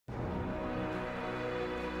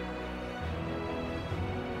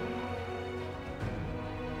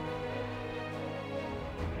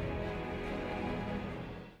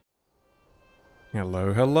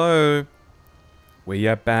Hello, hello. We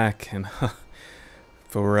are back, and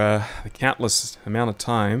for the countless amount of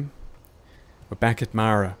time, we're back at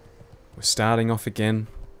Mara. We're starting off again.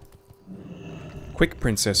 Quick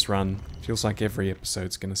princess run. Feels like every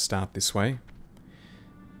episode's gonna start this way.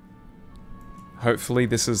 Hopefully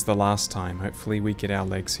this is the last time. Hopefully we get our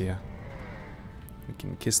legs here. We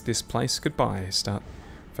can kiss this place goodbye. Start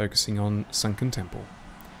focusing on Sunken Temple.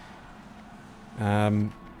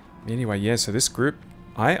 Anyway, yeah, so this group,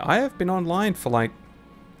 I have been online for like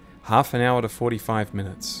half an hour to 45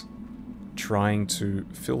 minutes trying to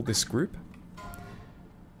fill this group.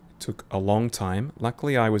 It took a long time.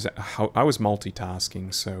 Luckily I was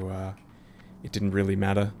multitasking, so it didn't really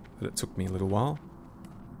matter that it took me a little while.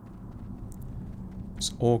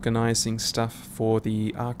 Just organizing stuff for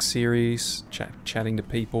the Arc series, chatting to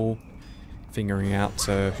people, figuring out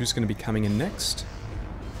who's going to be coming in next,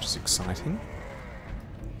 which is exciting.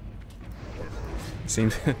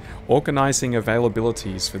 Seems organizing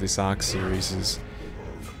availabilities for this Arc series is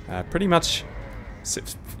pretty much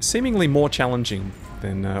seemingly more challenging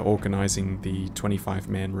than organizing the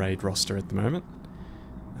 25-man raid roster at the moment.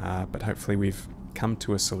 But hopefully we've come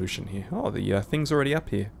to a solution here. Oh, the thing's already up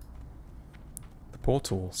here. The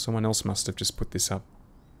portal. Someone else must have just put this up.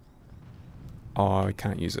 Oh, I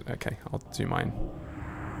can't use it. Okay, I'll do mine.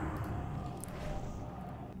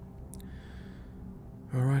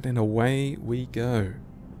 Alright, and away we go.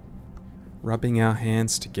 Rubbing our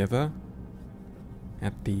hands together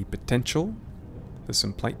at the potential for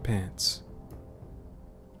some plate pants.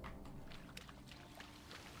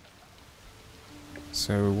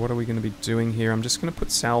 So what are we going to be doing here? I'm just going to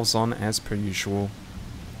put salves on as per usual.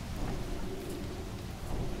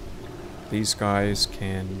 These guys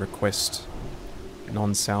can request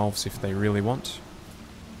non-salves if they really want.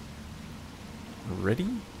 Ready?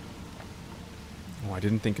 Oh, I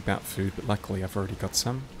didn't think about food, but luckily I've already got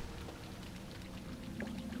some.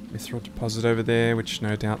 Mithril deposit over there, which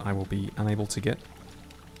no doubt I will be unable to get.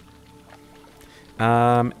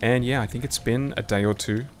 And yeah, I think it's been a day or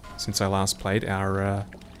two since I last played. Our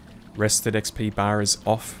rested XP bar is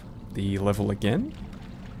off the level again.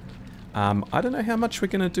 I don't know how much we're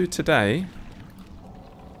going to do today.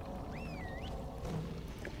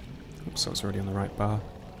 Oops, I was already on the right bar.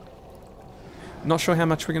 Not sure how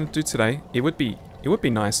much we're going to do today. It would be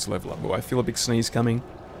nice to level up. Oh, I feel a big sneeze coming.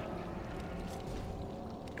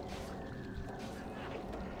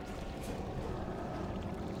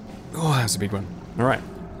 Oh, that was a big one. Alright.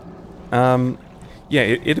 Yeah,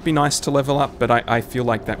 it'd be nice to level up, but I feel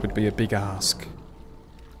like that would be a big ask.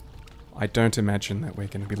 I don't imagine that we're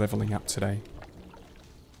going to be leveling up today.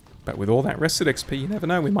 But with all that rested XP, you never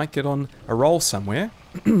know. We might get on a roll somewhere.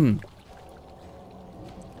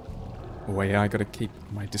 Oh yeah, I gotta keep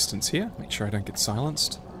my distance here, make sure I don't get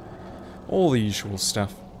silenced. All the usual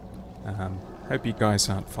stuff. Hope you guys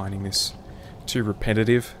aren't finding this too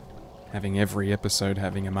repetitive, having every episode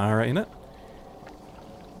having a Mara in it.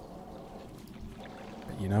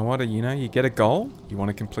 But you know what, you get a goal, you want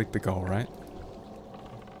to complete the goal, right?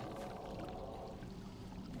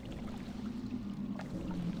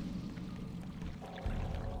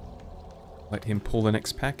 Let him pull the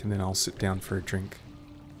next pack and then I'll sit down for a drink.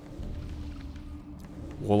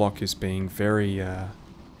 Warlock is being very,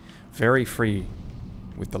 very free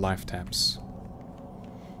with the life taps.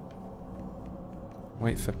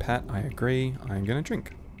 Wait for Pat, I agree. I'm gonna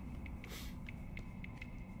drink.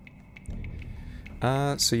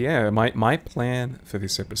 So yeah, my plan for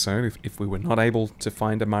this episode, if we were not able to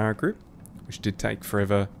find a Mara group, which did take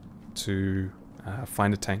forever to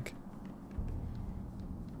find a tank.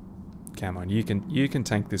 Come on, you can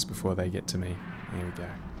tank this before they get to me. There we go.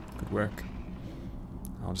 Good work.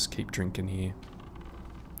 I'll just keep drinking here.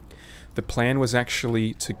 The plan was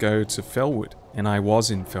actually to go to Felwood, and I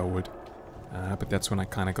was in Felwood. But that's when I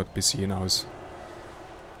kind of got busy, and I'm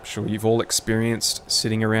sure you've all experienced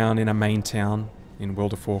sitting around in a main town in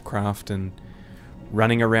World of Warcraft and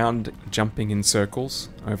running around jumping in circles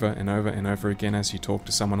over and over and over again as you talk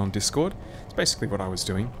to someone on Discord. It's basically what I was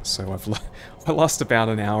doing, so I lost about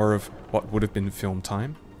an hour of what would have been film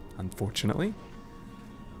time, unfortunately.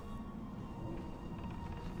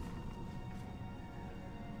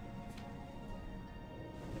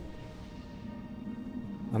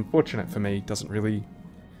 Unfortunate for me, doesn't really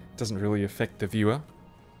affect the viewer.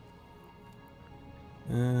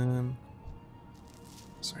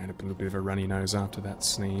 Sorry, I had a little bit of a runny nose after that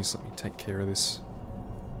sneeze. Let me take care of this.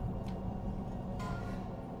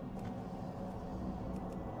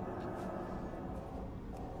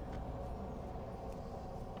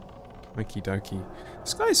 Okie dokie.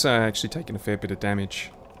 This guy's actually taken a fair bit of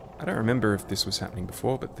damage. I don't remember if this was happening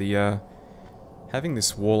before, but the Having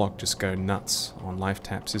this Warlock just go nuts on life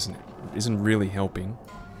taps isn't really helping.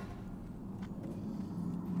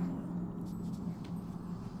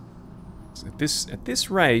 So at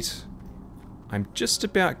this rate, I'm just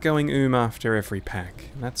about going after every pack.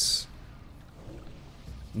 That's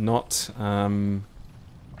not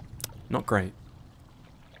great.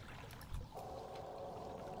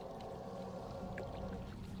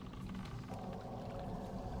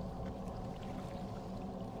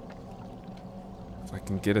 If I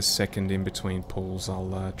can get a second in between pulls,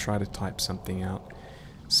 I'll try to type something out.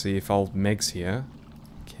 See if old Megs here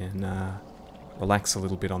can relax a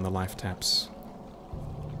little bit on the life taps.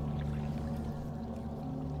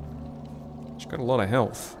 She's got a lot of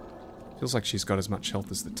health. Feels like she's got as much health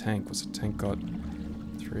as the tank. What's the tank got?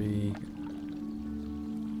 3.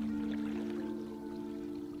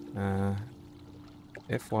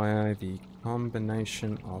 FYI, the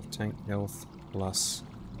combination of tank health plus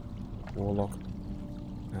Warlock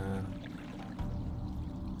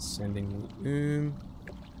sending the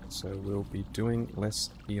so we'll be doing less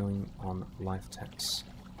healing on life taps.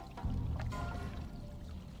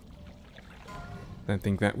 Don't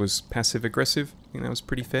think that was passive aggressive. I think that was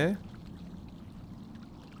pretty fair.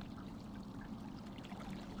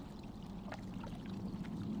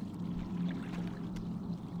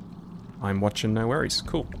 I'm watching, no worries.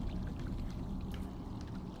 Cool.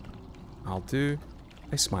 I'll do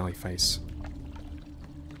a smiley face.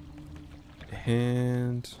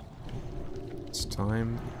 And it's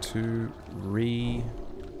time to redo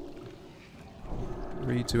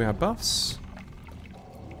our buffs.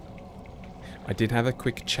 I did have a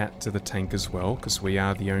quick chat to the tank as well, because we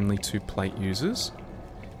are the only 2 plate users.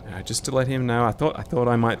 Just to let him know, I thought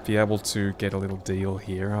I might be able to get a little deal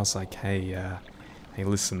here. I was like, hey, hey,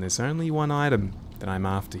 listen, there's only 1 item that I'm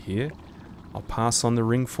after here. I'll pass on the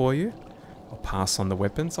ring for you. I'll pass on the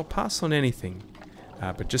weapons. I'll pass on anything.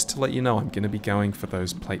 But just to let you know, I'm going to be going for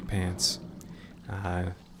those plate pants.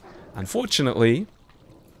 Unfortunately,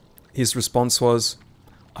 his response was,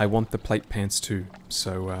 I want the plate pants too.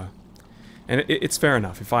 So, and it's fair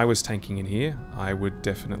enough. If I was tanking in here, I would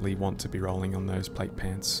definitely want to be rolling on those plate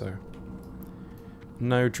pants. So,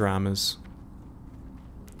 no dramas.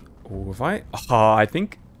 Or have I? Oh, I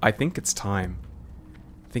think it's time.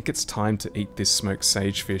 I think it's time to eat this smoked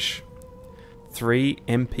sagefish. 3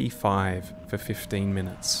 MP5 for 15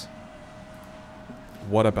 minutes.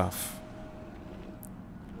 What a buff.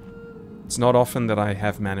 It's not often that I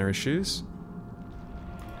have mana issues.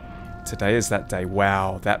 Today is that day.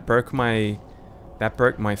 Wow, that broke my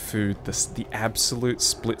food. The absolute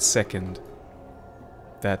split second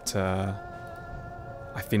that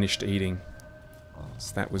I finished eating.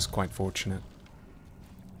 So that was quite fortunate.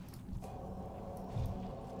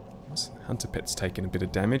 Hunter Pet's taken a bit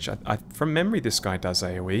of damage. From memory, this guy does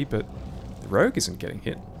AoE, but the rogue isn't getting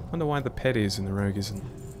hit. I wonder why the pet is and the rogue isn't.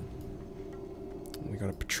 We got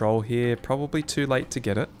a patrol here. Probably too late to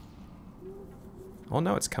get it. Oh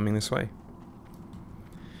no, it's coming this way.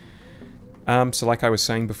 So like I was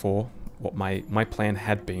saying before, what my plan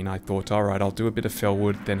had been, I thought, alright, I'll do a bit of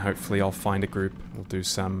Fellwood, then hopefully I'll find a group. We'll do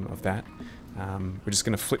some of that. We're just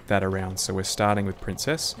going to flip that around. So we're starting with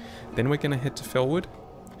Princess. Then we're going to head to Fellwood.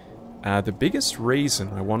 The biggest reason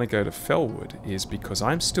I want to go to Fellwood is because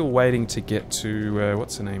I'm still waiting to get to...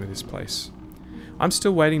 what's the name of this place? I'm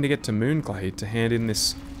still waiting to get to Moonglade to hand in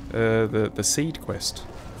this... the seed quest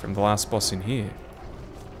from the last boss in here.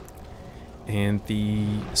 And the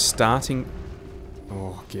starting...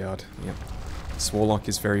 Oh, God. Yep. This Warlock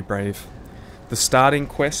is very brave. The starting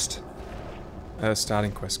quest...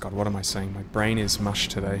 God, what am I saying? My brain is mush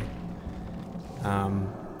today.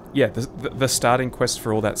 Yeah, the starting quest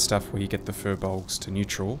for all that stuff where you get the furbolgs to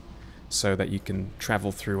neutral so that you can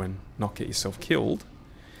travel through and not get yourself killed.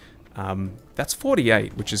 That's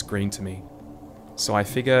 48, which is green to me. So I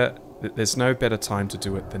figure that there's no better time to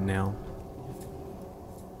do it than now.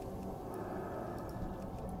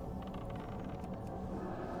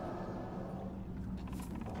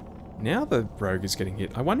 Now the rogue is getting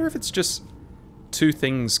hit. I wonder if it's just 2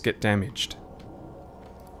 things get damaged.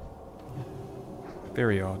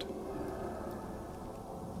 Very odd.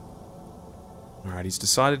 Alright, he's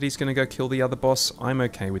decided he's going to go kill the other boss. I'm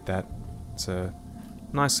okay with that. It's a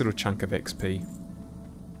nice little chunk of XP.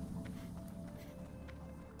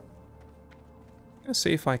 Let's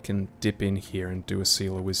see if I can dip in here and do a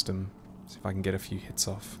Seal of Wisdom. See if I can get a few hits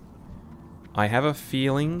off. I have a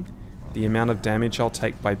feeling the amount of damage I'll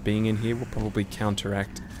take by being in here will probably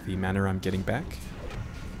counteract the mana I'm getting back.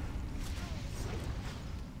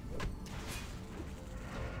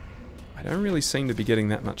 I don't really seem to be getting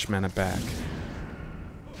that much mana back.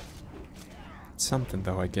 It's something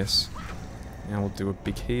though, I guess. Now we'll do a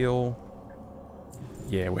big heal.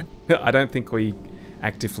 Yeah, I don't think we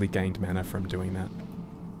actively gained mana from doing that.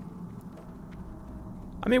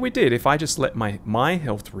 I mean, we did. If I just let my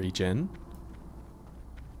health regen,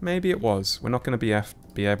 maybe it was. We're not going to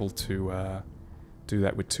be able to do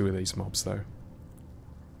that with 2 of these mobs, though.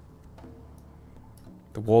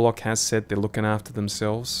 The Warlock has said they're looking after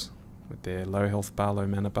themselves with their low health bar, low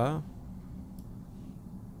mana bar.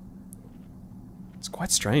 It's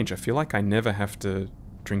quite strange. I feel like I never have to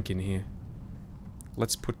drink in here.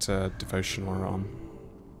 Let's put Devotional on.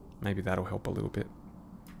 Maybe that'll help a little bit.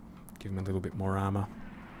 Give him a little bit more armor.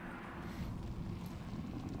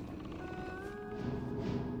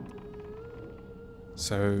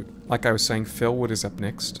 So, like I was saying, Felwood is up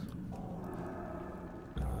next.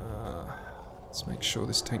 Let's make sure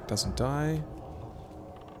this tank doesn't die.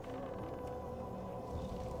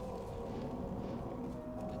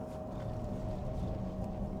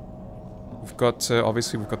 We've got,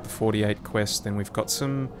 obviously we've got the 48 quest, then we've got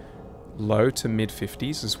some low to mid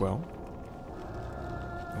 50s as well.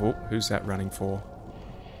 Oh, who's that running for?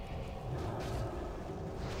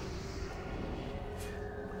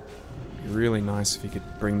 It'd be really nice if you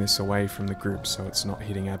could bring this away from the group so it's not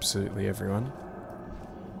hitting absolutely everyone.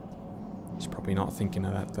 He's probably not thinking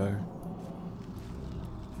of that though.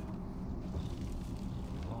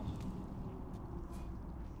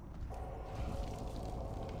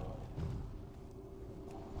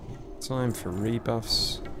 Time for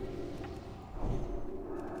rebuffs.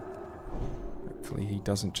 Hopefully he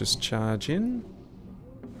doesn't just charge in.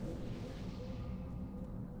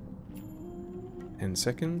 10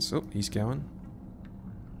 seconds. Oh, he's going.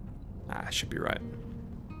 Ah, should be right.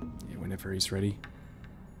 Yeah, whenever he's ready.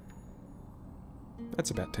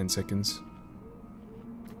 That's about 10 seconds.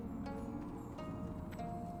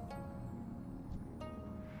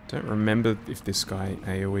 Don't remember if this guy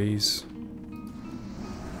AoEs.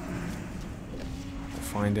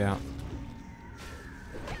 Find out.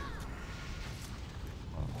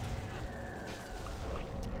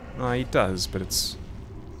 Oh, he does, but it's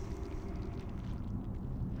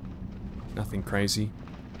nothing crazy.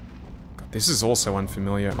 God, this is also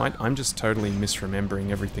unfamiliar. I'm just totally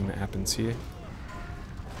misremembering everything that happens here.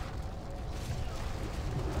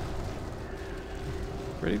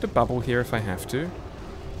 Ready to bubble here if I have to.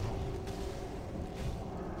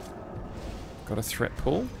 Got a threat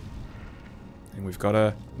pull. And we've got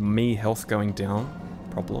a me health going down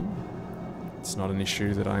problem. It's not an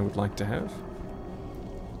issue that I would like to have.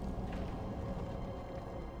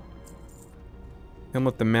 Helm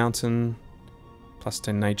of the Mountain. Plus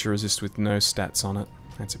 10 nature resist with no stats on it.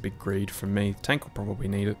 That's a big greed from me. Tank will probably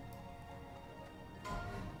need it.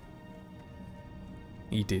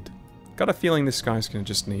 He did. Got a feeling this guy's going to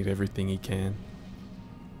just need everything he can.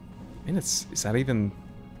 I mean, is that even...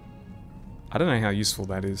 I don't know how useful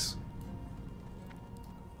that is.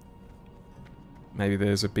 Maybe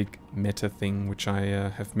there's a big meta thing which I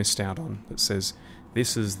have missed out on that says,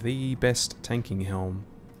 this is the best tanking helm.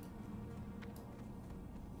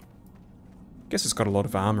 Guess it's got a lot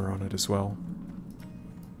of armor on it as well.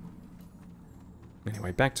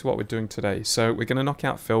 Anyway, back to what we're doing today. So we're going to knock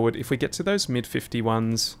out Felwood. If we get to those mid 50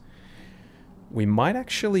 ones, we might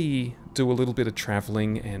actually do a little bit of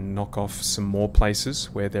traveling and knock off some more places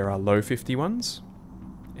where there are low 50 ones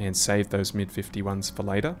and save those mid 50 ones for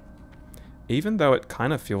later. Even though it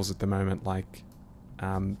kind of feels at the moment like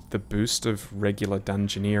the boost of regular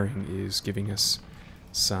dungeoneering is giving us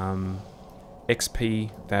some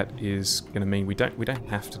XP that is going to mean we don't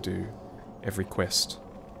have to do every quest,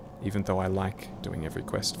 even though I like doing every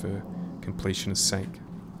quest for completion's sake.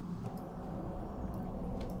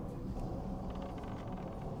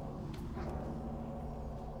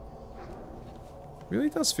 Really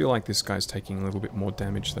does feel like this guy's taking a little bit more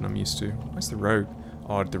damage than I'm used to. Where's the rogue?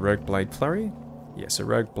 Oh, the rogue blade flurry? Yes, a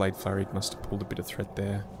rogue blade flurry must have pulled a bit of threat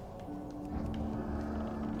there.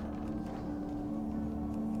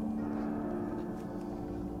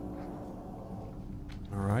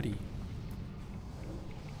 Alrighty.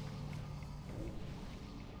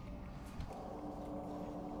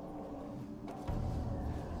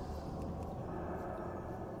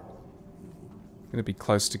 Going to be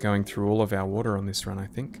close to going through all of our water on this run, I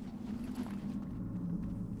think.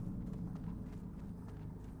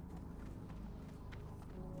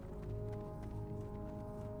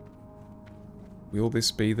 Will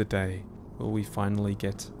this be the day? Will we finally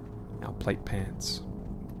get our plate pants?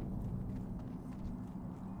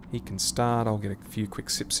 He can start, I'll get a few quick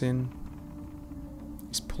sips in.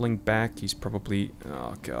 He's pulling back, he's probably...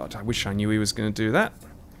 Oh god, I wish I knew he was going to do that.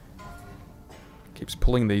 Keeps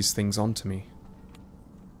pulling these things onto me.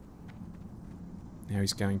 Now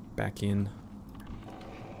he's going back in.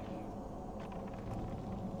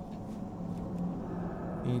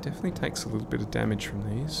 He definitely takes a little bit of damage from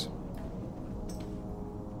these.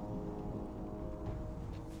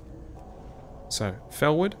 So,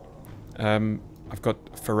 Felwood. I've got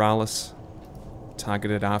Feralis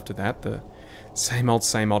targeted after that. The same old,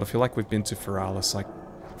 same old. I feel like we've been to Feralis like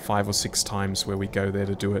 5 or 6 times where we go there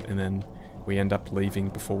to do it and then we end up leaving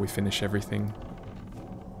before we finish everything.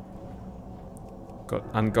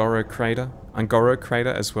 Got Ungoro Crater. Ungoro Crater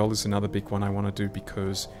as well is another big one I want to do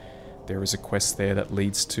because there is a quest there that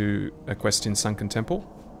leads to a quest in Sunken Temple.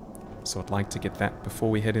 So I'd like to get that before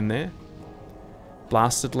we head in there.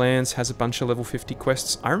 Blasted Lands has a bunch of level 50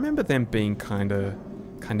 quests. I remember them being kinda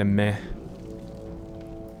meh.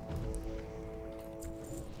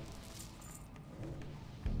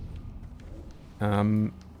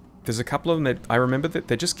 There's a couple of them that I remember that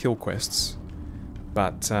they're just kill quests,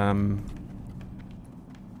 but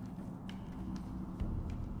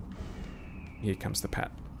here comes the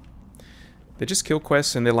Pat. They're just kill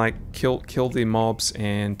quests, and they're like kill the mobs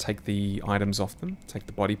and take the items off them, take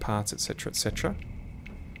the body parts, etc., etc.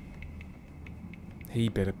 He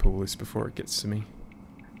better pull this before it gets to me.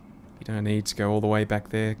 You don't need to go all the way back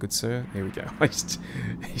there, good sir. There we go.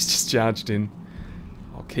 He's just charged in.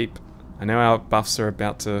 I'll keep. I know our buffs are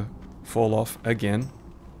about to fall off again.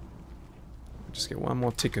 Just get one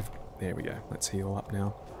more tick of... There we go. Let's heal up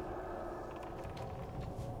now.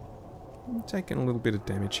 I'm taking a little bit of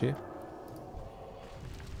damage here.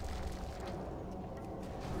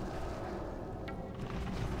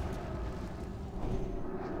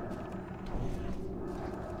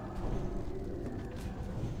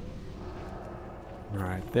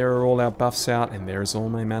 Alright, there are all our buffs out, and there is all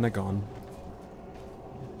my mana gone.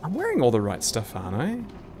 I'm wearing all the right stuff, aren't I?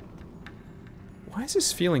 Why is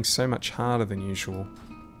this feeling so much harder than usual?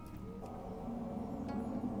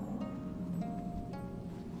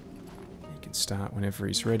 He can start whenever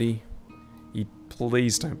he's ready.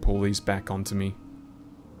 Please don't pull these back onto me.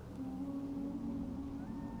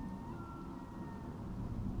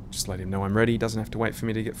 Just let him know I'm ready. He doesn't have to wait for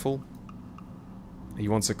me to get full. He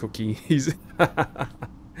wants a cookie. He's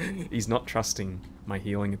not trusting my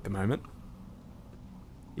healing at the moment.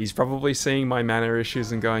 He's probably seeing my mana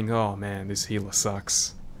issues and going, oh man, this healer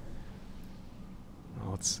sucks.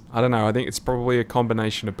 Oh, I don't know, I think it's probably a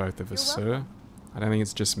combination of both of us, sir. I don't think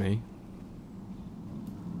it's just me.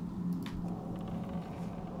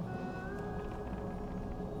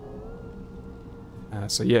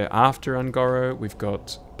 So yeah, after Ungoro, we've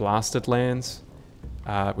got Blasted Lands.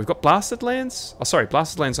 We've got Blasted Lands? Oh, sorry,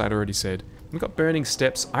 Blasted Lands I'd already said. We've got Burning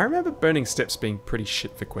Steppes. I remember Burning Steppes being pretty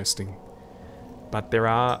shit for questing. But there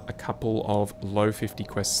are a couple of low 50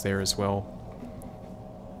 quests there as well.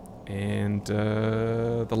 And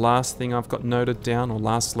the last thing I've got noted down, or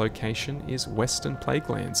last location, is Western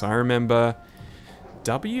Plaguelands. I remember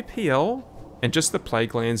WPL and just the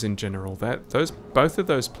Plaguelands in general. Both of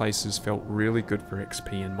those places felt really good for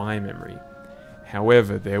XP in my memory.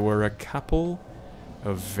 However, there were a couple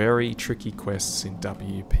of very tricky quests in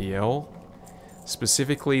WPL.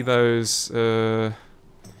 Specifically those... the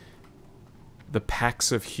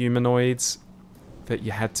packs of humanoids that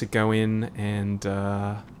you had to go in and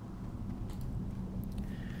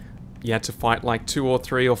you had to fight like 2 or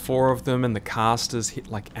 3 or 4 of them, and the casters hit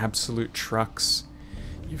like absolute trucks.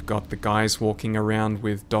 You've got the guys walking around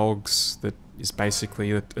with dogs that is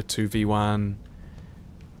basically a 2v1.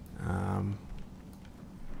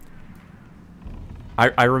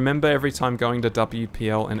 I remember every time going to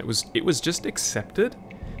WPL, and it was just accepted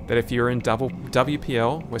that if you're in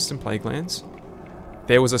WPL, Western Plaguelands,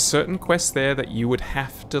 there was a certain quest there that you would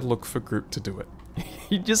have to look for group to do it.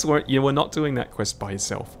 You were not doing that quest by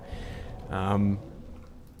yourself.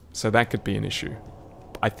 So that could be an issue.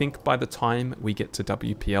 I think by the time we get to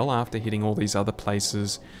WPL, after hitting all these other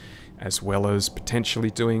places, as well as potentially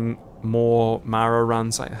doing more Mara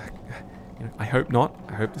runs, I hope not.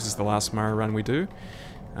 I hope this is the last Mara run we do.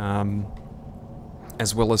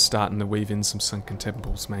 As well as starting to weave in some Sunken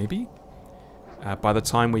Temples, maybe. By the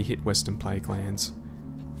time we hit Western Plaguelands,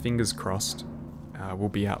 fingers crossed, we'll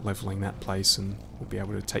be out leveling that place and we'll be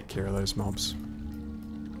able to take care of those mobs.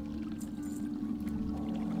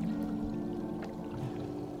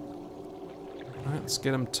 Alright, let's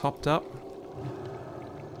get them topped up.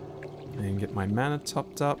 And get my mana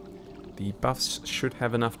topped up. The buffs should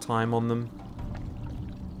have enough time on them.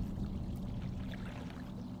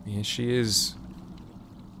 Here she is.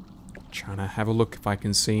 Trying to have a look if I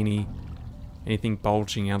can see anything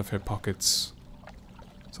bulging out of her pockets.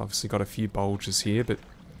 It's obviously got a few bulges here, but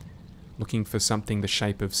looking for something the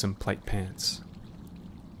shape of some plate pants.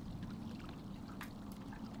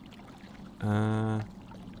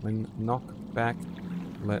 When knock back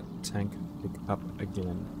let tank pick up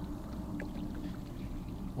again.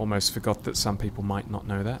 Almost forgot that some people might not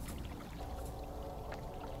know that.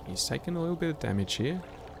 He's taking a little bit of damage here.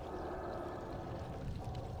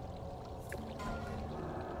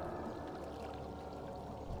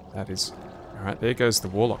 That is... Alright, there goes the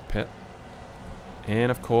Warlock pet.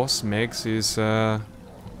 And of course, Megs is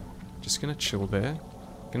just gonna chill there.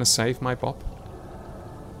 Gonna save my bop.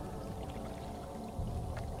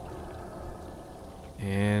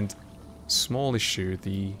 And small issue,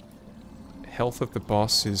 the health of the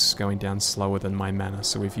boss is going down slower than my mana.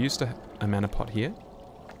 So we've used a mana pot here.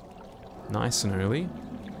 Nice and early.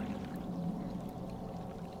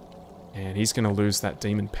 And he's gonna lose that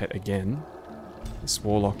demon pet again. This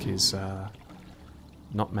Warlock is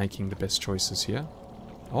not making the best choices here.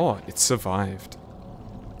 Oh, it survived.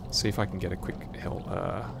 See if I can get a quick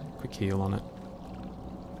heal on it.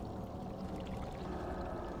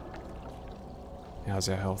 How's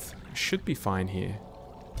our health? Should be fine here.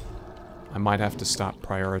 I might have to start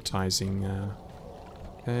prioritizing.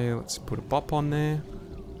 Okay, let's put a bop on there.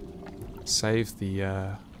 Save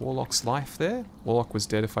the Warlock's life there. Warlock was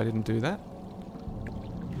dead if I didn't do that.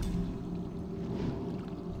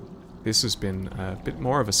 This has been a bit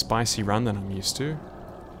more of a spicy run than I'm used to.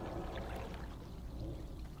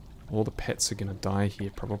 All the pets are gonna die here,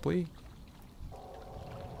 probably.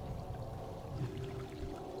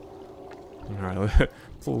 Alright,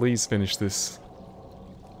 please finish this.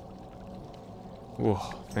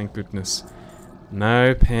 Oh, thank goodness.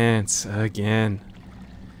 No pants again.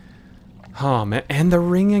 Oh man, and the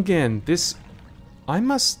ring again. This... I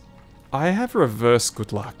have reverse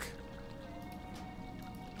good luck.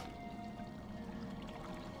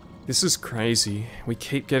 This is crazy. We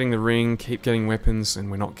keep getting the ring, keep getting weapons,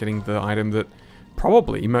 and we're not getting the item that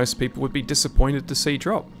probably most people would be disappointed to see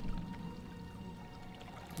drop.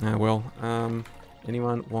 Well,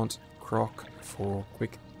 anyone want Croc for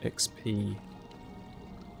quick XP?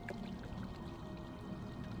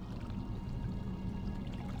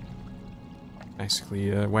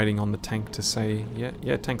 Basically, waiting on the tank to say,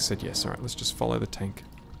 yeah, tank said yes. Alright, let's just follow the tank.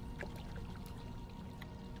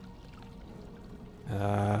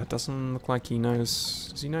 Doesn't look like he knows...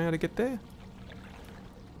 Does he know how to get there?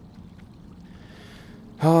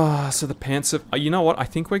 Ah, so the pants have... you know what? I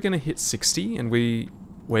think we're going to hit 60 and we're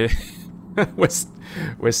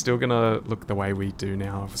still going to look the way we do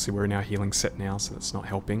now. Obviously, we're in our healing set now, so that's not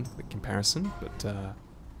helping the comparison. But,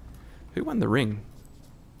 who won the ring?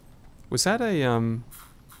 Was that a,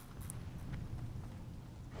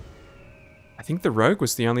 I think the rogue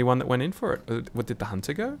was the only one that went in for it. What did the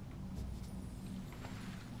hunter go?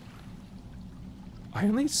 I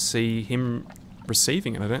only see him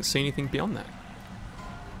receiving it. I don't see anything beyond that.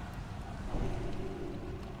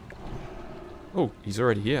 Oh, he's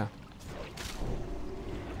already here.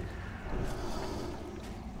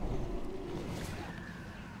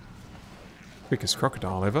 Quickest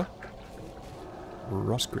crocodile ever.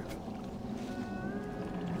 Ross grip.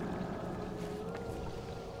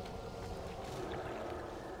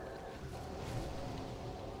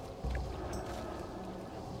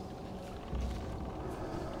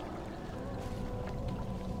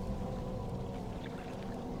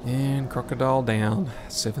 And crocodile down.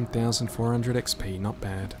 7,400 XP, not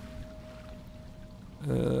bad.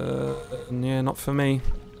 Yeah, not for me.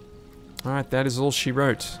 Alright, that is all she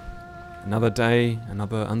wrote. Another day,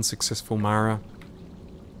 another unsuccessful Mara.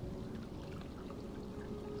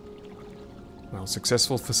 Well,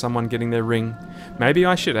 successful for someone getting their ring. Maybe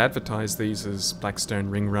I should advertise these as Blackstone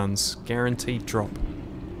ring runs. Guaranteed drop.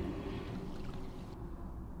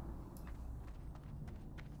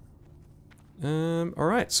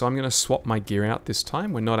 Alright, so I'm going to swap my gear out this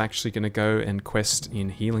time. We're not actually going to go and quest in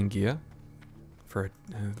healing gear.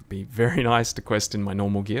 It'd be very nice to quest in my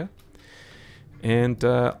normal gear. And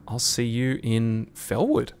I'll see you in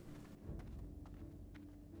Felwood.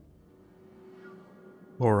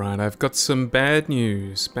 Alright, I've got some bad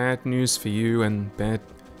news. Bad news for you and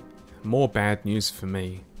more bad news for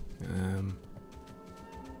me.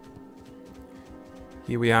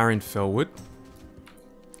 Here we are in Felwood.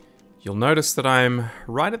 You'll notice that I'm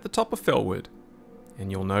right at the top of Felwood. And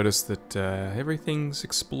you'll notice that everything's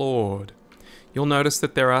explored. You'll notice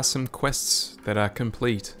that there are some quests that are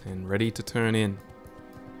complete and ready to turn in.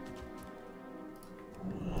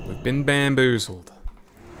 We've been bamboozled.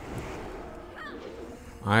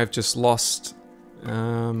 I've just lost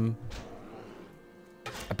about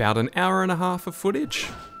an hour and a half of footage,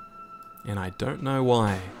 and I don't know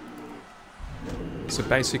why. So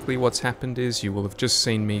basically what's happened is you will have just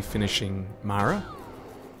seen me finishing Mara,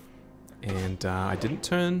 and I didn't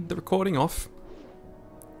turn the recording off.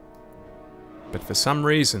 But for some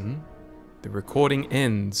reason, the recording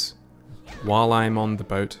ends while I'm on the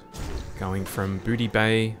boat going from Booty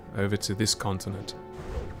Bay over to this continent.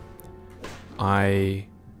 I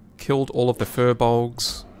killed all of the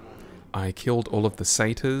furbolgs, I killed all of the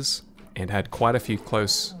satyrs, and had quite a few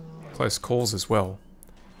close calls as well.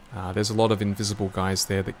 There's a lot of invisible guys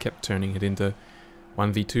there that kept turning it into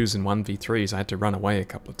 1v2s and 1v3s. I had to run away a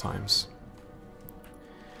couple of times.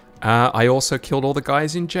 I also killed all the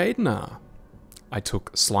guys in Jadenar. I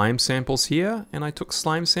took slime samples here, and I took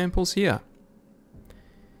slime samples here.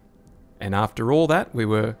 And after all that,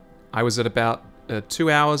 I was at about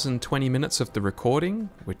 2 hours and 20 minutes of the recording,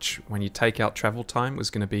 which, when you take out travel time, was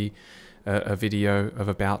going to be a video of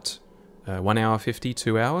about 1 hour 50,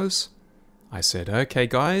 2 hours. I said, okay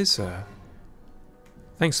guys,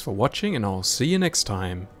 thanks for watching and I'll see you next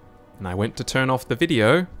time. And I went to turn off the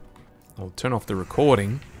video, or turn off the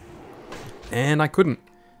recording, and I couldn't,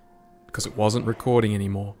 because it wasn't recording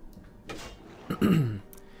anymore.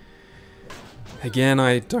 Again,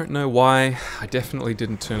 I don't know why. I definitely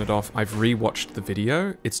didn't turn it off. I've rewatched the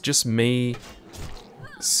video. It's just me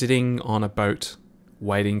sitting on a boat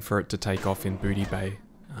waiting for it to take off in Booty Bay.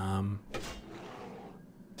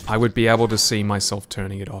 I would be able to see myself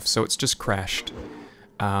turning it off, so it's just crashed.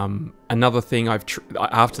 Another thing,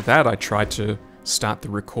 after that I tried to start the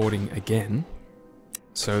recording again,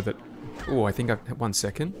 so that... Oh, I think I've... 1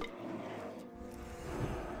 second.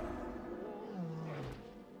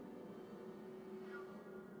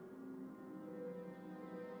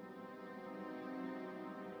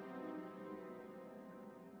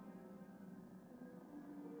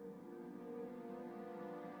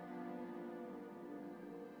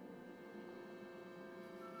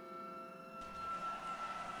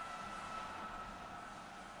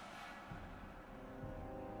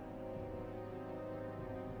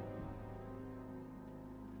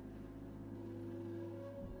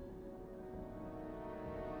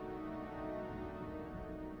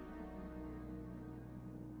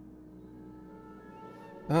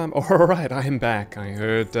 Alright, I am back. I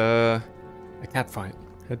heard a cat fight.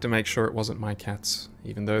 Had to make sure it wasn't my cats,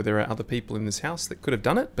 even though there are other people in this house that could have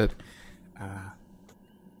done it, but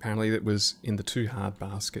apparently it was in the too hard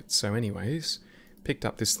basket. So anyways, picked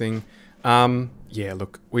up this thing. Yeah,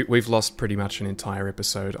 look, we've lost pretty much an entire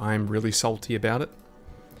episode. I'm really salty about it.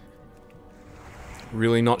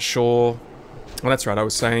 Really not sure... Well, that's right, I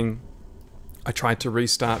was saying I tried to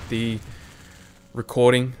restart the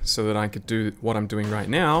recording so that I could do what I'm doing right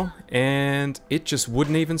now, and it just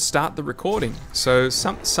wouldn't even start the recording. So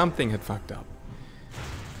something had fucked up.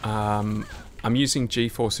 I'm using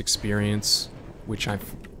GeForce Experience, which I've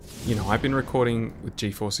been recording with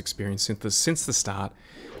GeForce Experience since the start.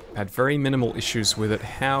 I've had very minimal issues with it.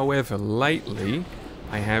 However, lately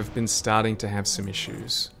I have been starting to have some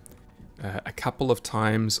issues. A couple of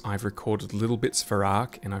times I've recorded little bits for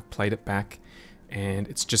Ark and I've played it back, and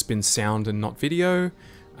it's just been sound and not video.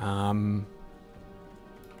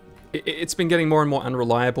 It's been getting more and more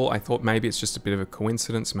unreliable. I thought maybe it's just a bit of a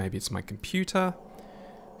coincidence. Maybe it's my computer.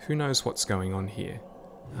 Who knows what's going on here?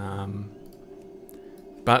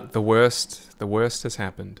 But the worst has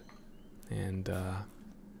happened. And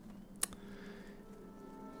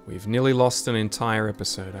we've nearly lost an entire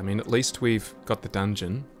episode. I mean, at least we've got the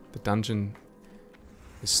dungeon. The dungeon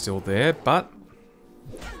is still there, but...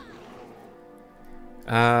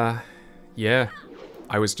 yeah,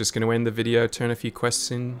 I was just going to end the video, turn a few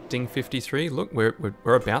quests in Ding 53. Look,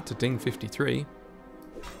 we're about to Ding 53.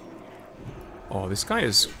 Oh, this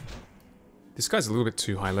guy's a little bit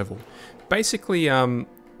too high level. Basically,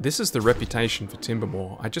 this is the reputation for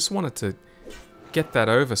Timbermore. I just wanted to get that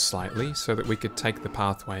over slightly so that we could take the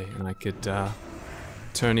pathway and I could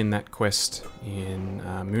turn in that quest in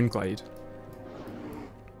Moonglade.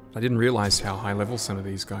 I didn't realize how high level some of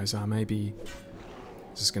these guys are. Maybe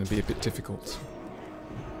this is going to be a bit difficult.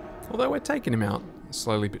 Although we're taking him out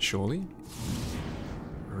slowly but surely.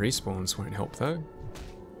 Respawns won't help though.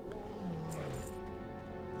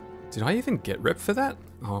 Did I even get rep for that?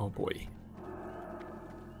 Oh boy.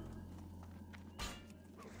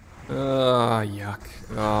 Yuck.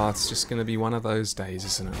 Oh, it's just going to be one of those days,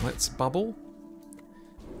 isn't it? Let's bubble.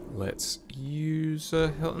 Let's use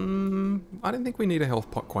a health... I don't think we need a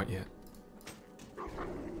health pot quite yet. I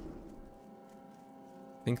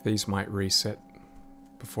think these might reset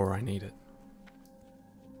before I need it.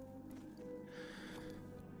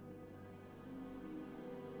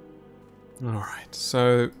 Alright,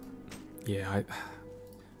 so... yeah,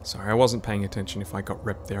 sorry, I wasn't paying attention if I got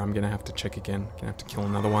rep there. I'm going to have to check again. Going to have to kill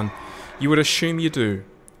another one. You would assume you do.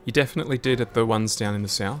 You definitely did at the ones down in the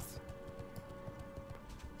south.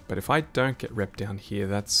 But if I don't get rep down here,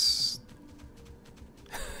 that's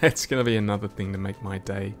It's going to be another thing to make my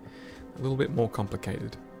day a little bit more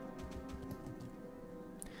complicated.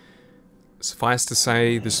 Suffice to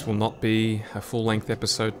say, this will not be a full-length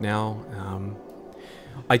episode now.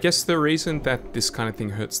 I guess the reason that this kind of thing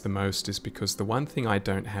hurts the most is because the one thing I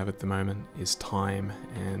don't have at the moment is time,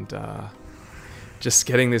 and just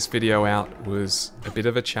getting this video out was a bit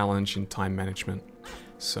of a challenge in time management.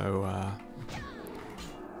 So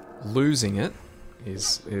losing it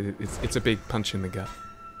is it's a big punch in the gut.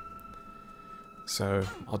 So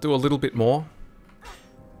I'll do a little bit more.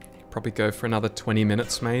 Probably go for another 20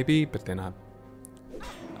 minutes maybe, but then I'm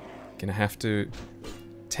gonna have to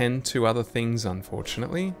tend to other things,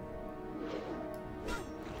 unfortunately.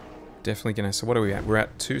 Definitely gonna... So what are we at? We're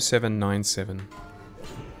at 2797.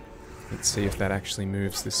 Let's see if that actually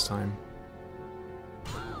moves this time.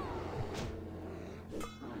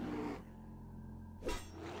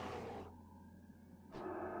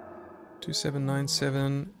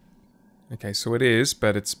 $2797. Okay, so it is,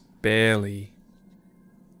 but it's barely.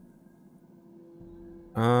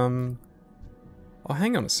 Oh,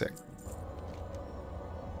 hang on a sec.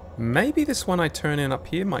 Maybe this one I turn in up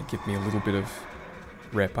here might give me a little bit of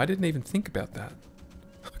rep. I didn't even think about that.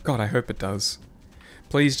 God, I hope it does.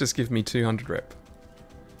 Please just give me 200 rep.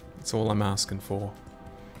 That's all I'm asking for.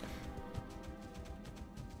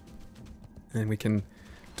 And we can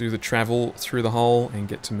do the travel through the hole and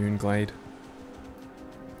get to Moonglade.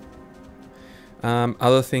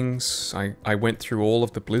 Other things, I went through all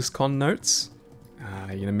of the BlizzCon notes.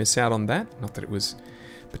 You're gonna miss out on that. Not that it was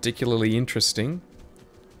particularly interesting,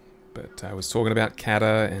 but I was talking about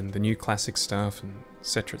Kata and the new classic stuff, and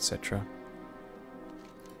etc, etc.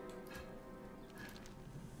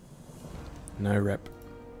 No rep.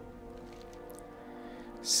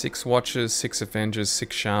 6 Watchers, 6 Avengers,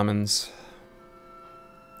 6 Shamans.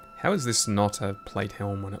 How is this not a plate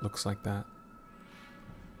helm when it looks like that?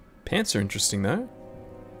 Pants are interesting though.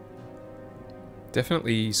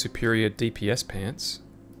 Definitely superior DPS pants.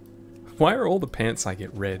 Why are all the pants I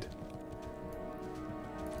get red?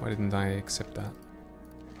 Why didn't I accept that?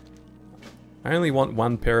 I only want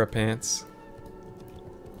one pair of pants.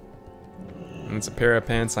 And it's a pair of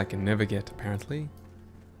pants I can never get, apparently.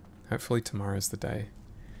 Hopefully tomorrow's the day.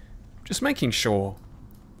 Just making sure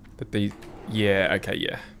that the... Yeah, okay,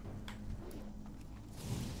 yeah.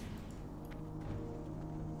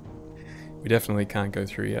 We definitely can't go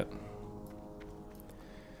through yet.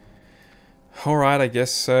 Alright, I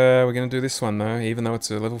guess we're going to do this one though, even though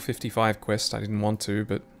it's a level 55 quest. I didn't want to,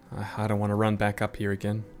 but I don't want to run back up here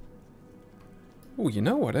again. Oh, you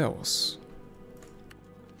know what else?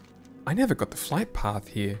 I never got the flight path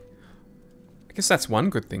here. I guess that's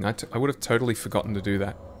one good thing. I would have totally forgotten to do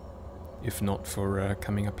that, if not for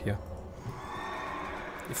coming up here.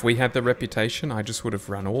 If we had the reputation, I just would have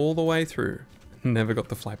run all the way through. Never got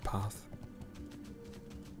the flight path.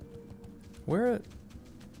 Where are...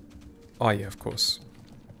 Oh yeah, of course.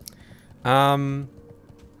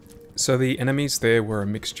 So the enemies there were a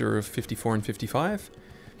mixture of 54 and 55.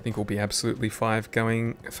 I think we'll be absolutely fine.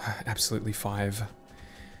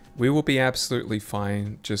 We will be absolutely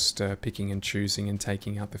fine just picking and choosing and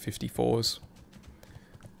taking out the 54s.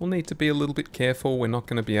 We'll need to be a little bit careful. We're not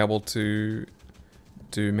going to be able to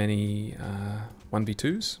do many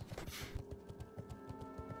 1v2s.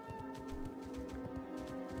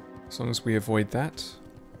 As long as we avoid that.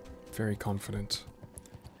 Very confident.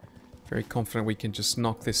 Very confident we can just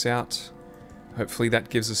knock this out. Hopefully that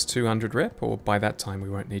gives us 200 rep, or by that time we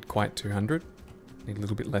won't need quite 200. Need a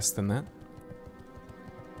little bit less than that.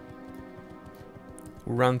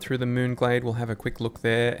 We'll run through the Moonglade, we'll have a quick look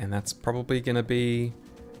there, and that's probably going to be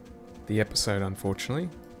the episode, unfortunately.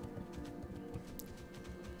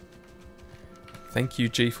 Thank you,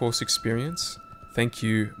 GeForce Experience. Thank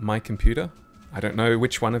you, my computer. I don't know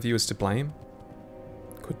which one of you is to blame.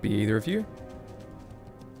 Could be either of you.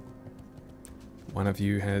 One of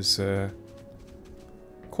you has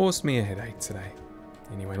caused me a headache today.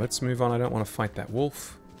 Anyway, let's move on. I don't want to fight that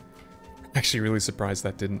wolf. Actually really surprised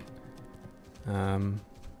that didn't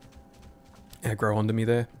aggro onto me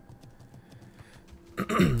there.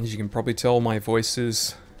 As you can probably tell, my voice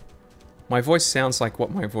sounds like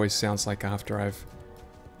what my voice sounds like after I've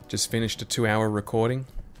just finished a 2-hour recording.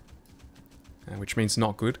 Which means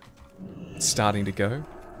not good. It's starting to go.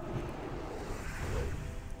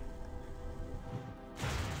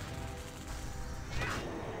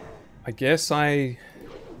 I guess I...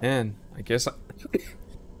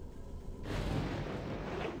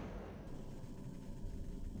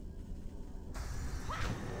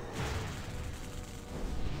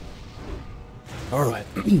 Alright,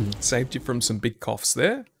 saved you from some big coughs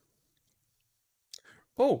there.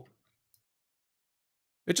 Oh!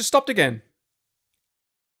 It just stopped again.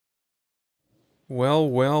 Well,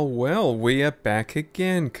 well, well, we are back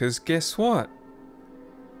again, because guess what?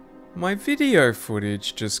 My video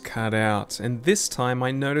footage just cut out, and this time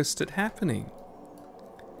I noticed it happening.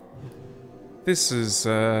 This is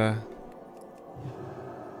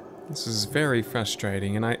very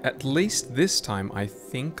frustrating, and at least this time I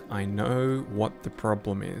think I know what the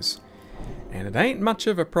problem is. And it ain't much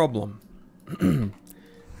of a problem.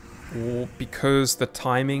 Because the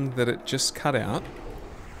timing that it just cut out,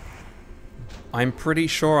 I'm pretty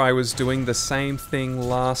sure I was doing the same thing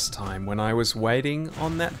last time when I was waiting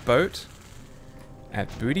on that boat at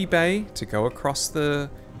Booty Bay to go across the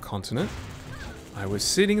continent. I was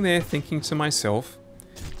sitting there thinking to myself,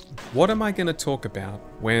 what am I going to talk about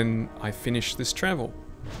when I finish this travel?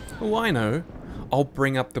 Oh, I know. I'll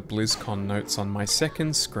bring up the BlizzCon notes on my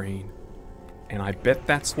second screen. And I bet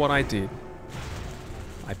that's what I did.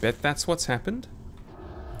 I bet that's what's happened.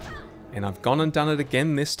 And I've gone and done it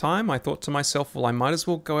again this time. I thought to myself, well, I might as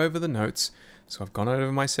well go over the notes. So I've gone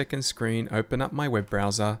over my second screen, open up my web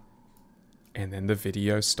browser, and then the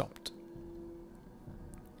video stopped.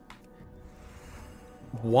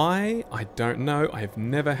 Why? I don't know. I've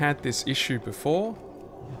never had this issue before.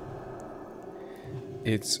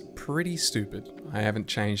 It's pretty stupid. I haven't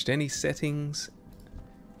changed any settings.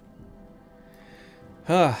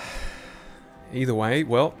 Either way,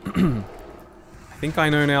 well, I think I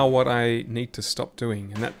know now what I need to stop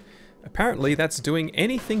doing, and that apparently that's doing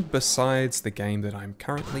anything besides the game that I'm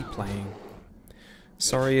currently playing.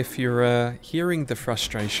 Sorry if you're hearing the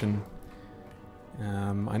frustration.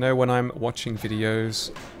 I know when I'm watching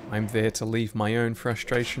videos, I'm there to leave my own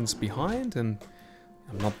frustrations behind, and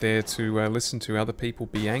I'm not there to listen to other people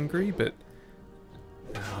be angry, but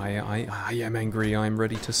I am angry. I'm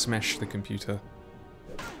ready to smash the computer.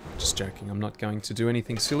 Just joking, I'm not going to do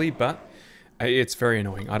anything silly, but it's very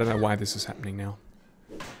annoying. I don't know why this is happening now.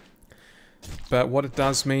 But what it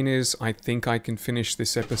does mean is I think I can finish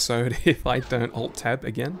this episode if I don't Alt-Tab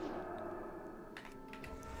again.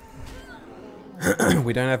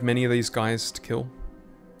 We don't have many of these guys to kill.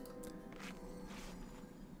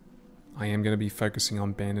 I am going to be focusing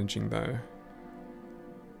on bandaging though.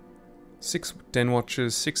 6 Den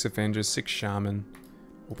Watchers, 6 Avengers, 6 Shaman.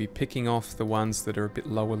 We'll be picking off the ones that are a bit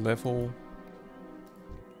lower level.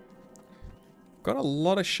 Got a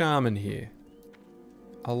lot of Shaman here.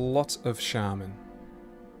 A lot of Shaman.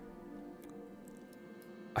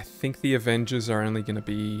 I think the Avengers are only going to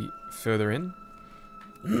be further in.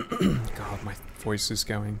 God, my voice is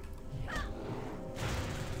going.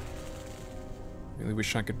 Really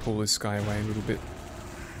wish I could pull this guy away a little bit.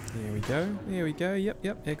 There we go. There we go. Yep,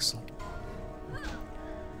 yep. Excellent.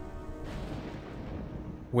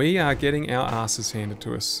 We are getting our asses handed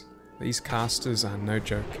to us. These casters are no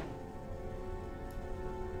joke.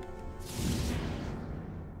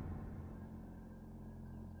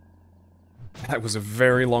 That was a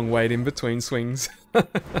very long wait in between swings. Okay,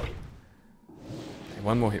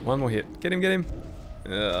 one more hit, one more hit. Get him, get him.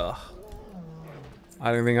 Ugh.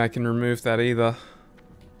 I don't think I can remove that either.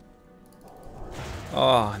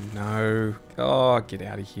 Oh, no. Oh, get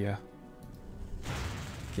out of here.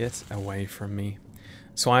 Get away from me.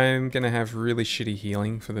 So I'm going to have really shitty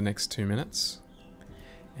healing for the next 2 minutes.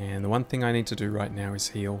 And the one thing I need to do right now is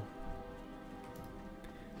heal.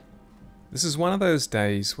 This is one of those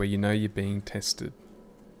days where you know you're being tested.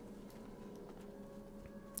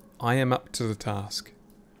 I am up to the task.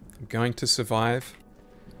 I'm going to survive.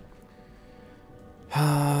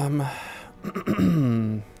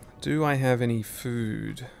 Do I have any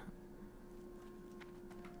food?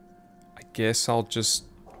 I guess I'll just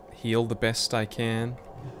heal the best I can.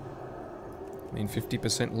 I mean,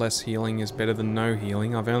 50% less healing is better than no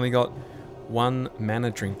healing. I've only got 1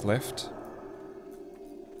 mana drink left.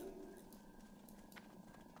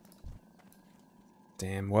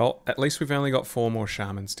 Damn, well, at least we've only got 4 more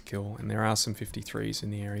Shamans to kill, and there are some 53s in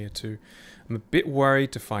the area too. I'm a bit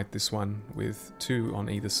worried to fight this one with 2 on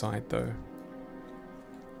either side though.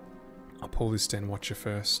 I'll pull this Den Watcher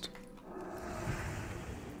first.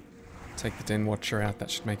 Take the Den Watcher out, that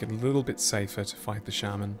should make it a little bit safer to fight the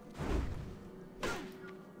Shaman.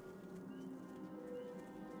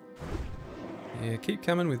 Yeah, keep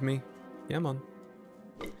coming with me. Yeah, I'm on.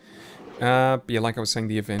 Yeah, like I was saying,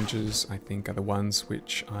 the Avengers, I think, are the ones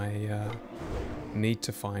which I need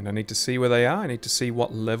to find. I need to see where they are. I need to see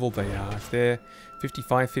what level they are. If they're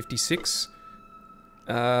 55, 56,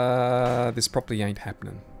 this probably ain't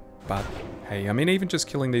happening. But, hey, I mean, even just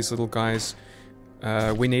killing these little guys,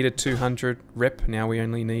 we needed 200 rep, now we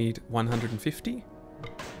only need 150.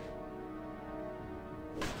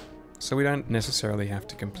 So we don't necessarily have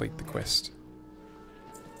to complete the quest.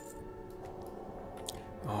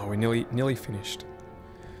 Oh, we're nearly finished.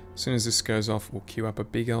 As soon as this goes off, we'll queue up a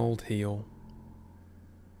big old heal.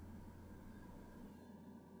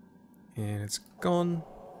 And it's gone.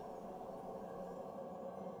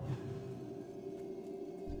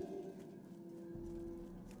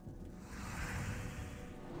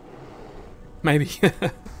 Maybe.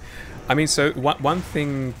 I mean, so one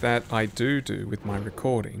thing that I do with my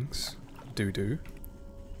recordings,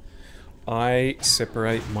 I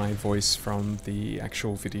separate my voice from the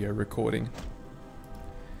actual video recording.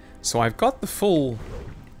 So I've got the full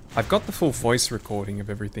voice recording of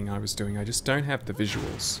everything I was doing. I just don't have the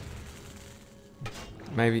visuals.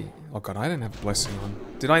 Maybe, oh god, I don't have a blessing on.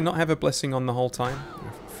 Did I not have a blessing on the whole time? I'm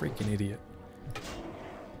a freaking idiot.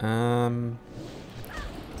 Yeah,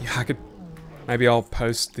 I could. Maybe I'll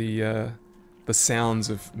post the sounds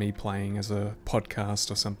of me playing as a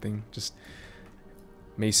podcast or something. Just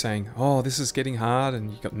me saying, "Oh, this is getting hard,"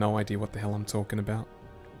 and you got no idea what the hell I'm talking about.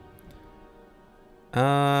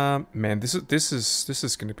 Man, this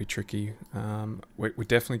is going to be tricky. We're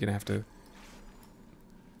definitely going to have to.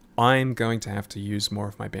 I'm going to have to use more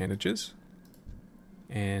of my bandages,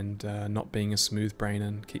 and not being a smooth brain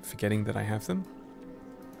and keep forgetting that I have them.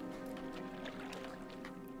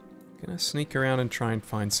 Gonna sneak around and try and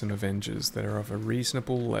find some Avengers that are of a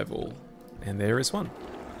reasonable level. And there is one.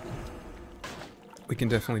 We can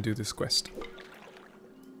definitely do this quest.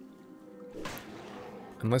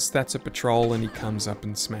 Unless that's a patrol and he comes up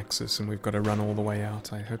and smacks us and we've got to run all the way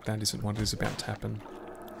out. I hope that isn't what is about to happen.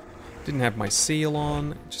 Didn't have my seal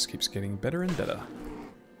on. It just keeps getting better and better.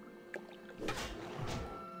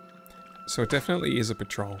 So it definitely is a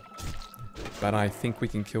patrol. But I think we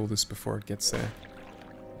can kill this before it gets there.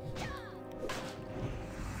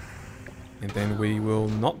 And then we will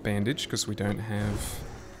not bandage because we don't have...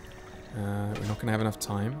 we're not going to have enough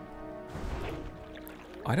time.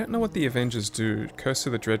 I don't know what the Avengers do. Curse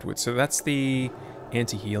of the Dreadwood. So that's the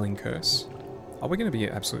anti-healing curse. Oh, we're going to be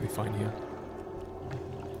absolutely fine here.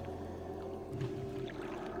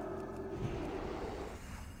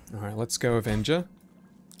 Alright, let's go Avenger.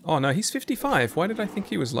 Oh no, he's 55. Why did I think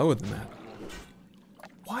he was lower than that?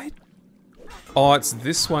 Why? Oh, it's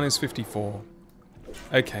this one is 54.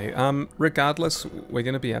 Okay, regardless, we're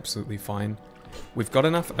going to be absolutely fine. We've got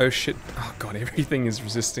enough oh shit... Oh god, everything is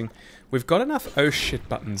resisting. We've got enough oh shit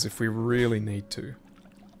buttons if we really need to.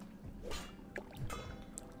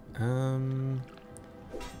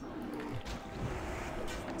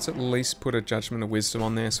 Let's at least put a Judgment of Wisdom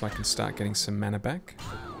on there so I can start getting some mana back.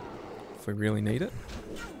 If we really need it.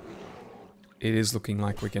 It is looking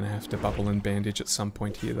like we're going to have to bubble and bandage at some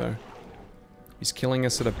point here though. He's killing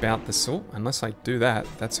us at about the sort. Unless I do that,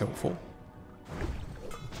 that's helpful.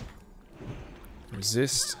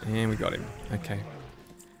 Resist, and we got him. Okay.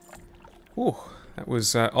 Ooh, that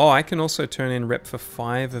was... oh, I can also turn in rep for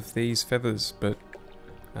 5 of these feathers, but...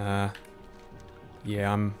 yeah,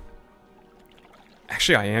 I'm...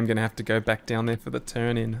 Actually, I am going to have to go back down there for the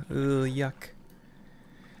turn in. Ugh, yuck.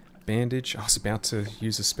 Bandage. I was about to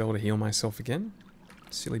use a spell to heal myself again.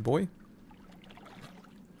 Silly boy.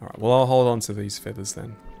 Alright, well I'll hold on to these feathers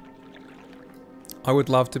then. I would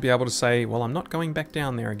love to be able to say, well I'm not going back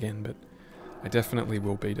down there again, but I definitely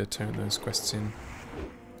will be to turn those quests in.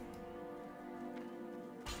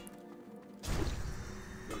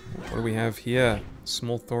 What do we have here?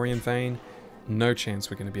 Small thorium vein. No chance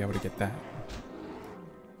we're going to be able to get that.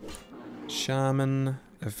 Shaman,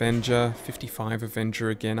 Avenger, 55 Avenger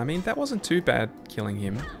again. I mean, that wasn't too bad killing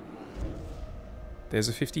him. There's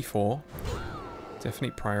a 54.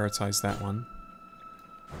 Definitely prioritize that one.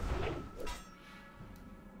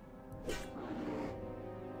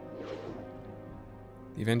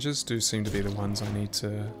 The Avengers do seem to be the ones I need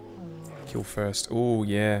to kill first. Oh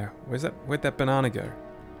yeah. Where'd that banana go?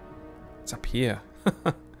 It's up here.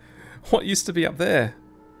 What used to be up there?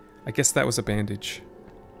 I guess that was a bandage.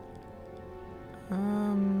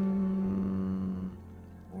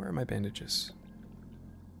 Where are my bandages?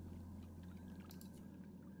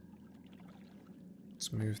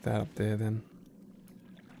 Let's move that up there then.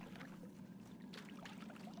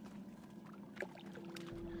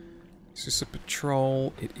 Is this a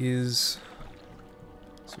patrol? It is.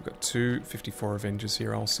 So we've got 2 54 Avengers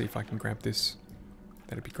here. I'll see if I can grab this.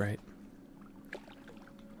 That'd be great.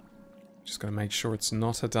 Just gotta make sure it's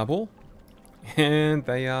not a double. And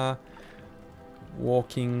they are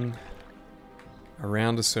walking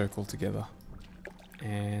around a circle together.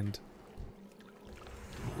 And...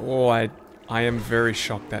 oh, I am very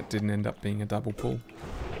shocked that didn't end up being a double pull.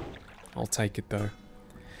 I'll take it though.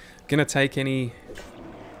 Gonna take any...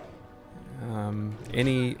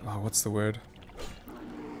 oh, what's the word?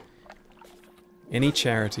 Any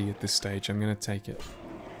charity at this stage, I'm gonna take it.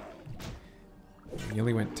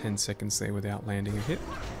 Nearly went 10 seconds there without landing a hit.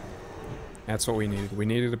 That's what we needed. We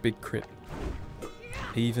needed a big crit.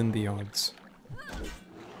 Even the odds.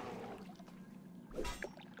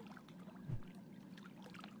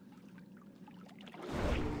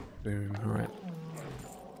 Boom, alright.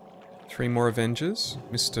 3 more Avengers.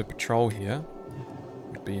 Mr. Patrol here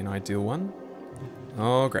would be an ideal one.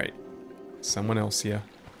 Oh, great. Someone else here.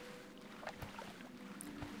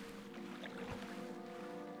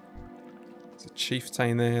 There's a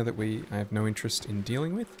chieftain there that I have no interest in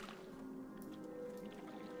dealing with.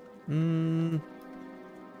 I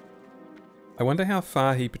wonder how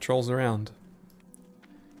far he patrols around.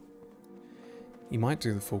 He might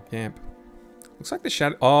do the full camp. Looks like the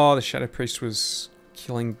Shadow... Oh, the Shadow Priest was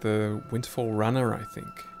killing the Winterfall Runner, I think.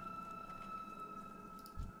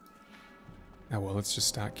 Oh well, let's just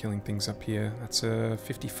start killing things up here. That's a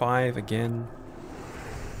 55 again.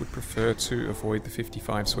 Would prefer to avoid the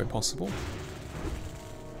 55s where possible.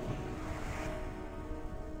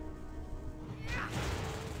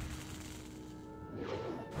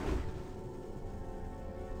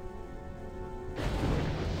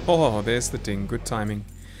 Oh, there's the ding. Good timing.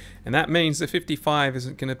 And that means the 55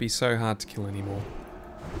 isn't going to be so hard to kill anymore.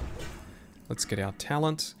 Let's get our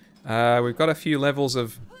talent. We've got a few levels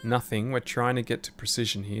of nothing. We're trying to get to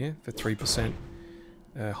precision here for 3%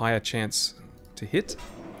 higher chance to hit.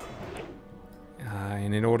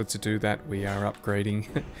 And in order to do that, we are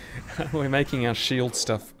upgrading. We're making our shield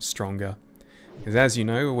stuff stronger. Because as you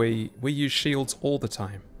know, we use shields all the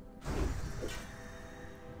time.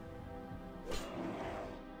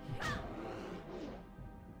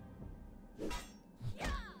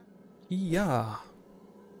 Yeah.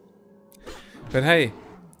 But hey,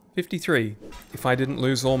 53. If I didn't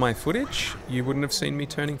lose all my footage, you wouldn't have seen me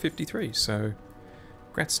turning 53, so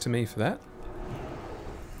congrats to me for that.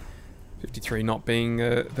 53 not being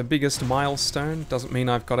the biggest milestone doesn't mean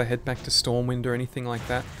I've got to head back to Stormwind or anything like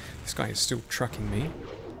that. This guy is still trucking me.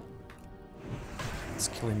 Let's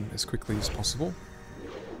kill him as quickly as possible.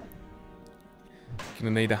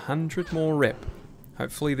 Gonna need 100 more rep.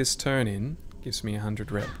 Hopefully this turn in gives me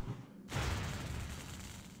 100 rep.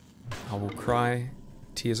 I will cry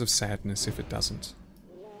tears of sadness if it doesn't.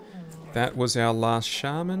 That was our last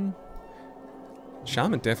Shaman.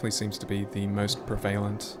 Shaman definitely seems to be the most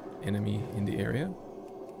prevalent enemy in the area.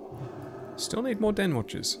 Still need more Den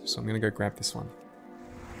Watchers, so I'm going to go grab this one.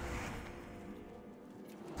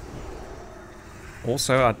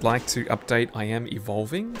 Also, I'd like to update I am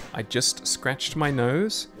evolving. I just scratched my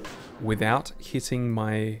nose without hitting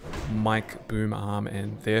my mic boom arm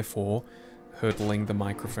and therefore hurtling the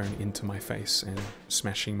microphone into my face and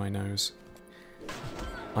smashing my nose.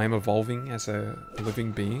 I am evolving as a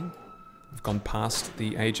living being. I've gone past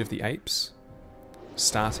the age of the apes,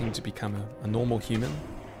 starting to become a normal human.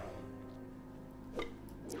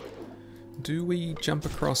 Do we jump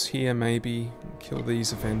across here maybe, kill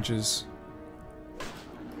these Avengers?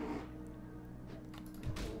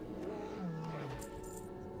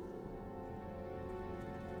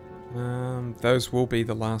 Those will be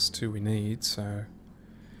the last 2 we need, so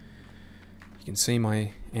you can see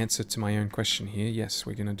my answer to my own question here. Yes,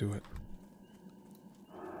 we're gonna do it.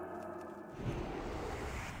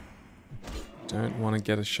 Don't want to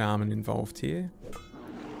get a Shaman involved here.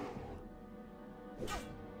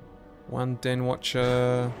 1 Den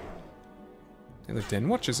Watcher. And the Den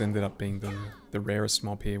Watchers ended up being the rarest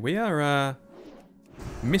mob here. We are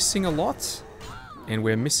missing a lot, and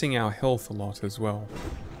we're missing our health a lot as well.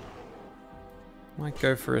 Might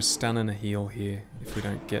go for a stun and a heal here if we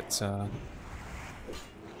don't get...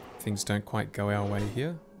 things don't quite go our way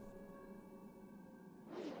here.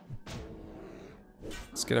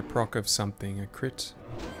 Let's get a proc of something. A crit.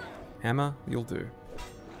 Hammer, you'll do.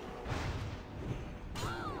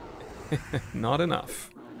 Not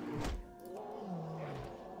enough.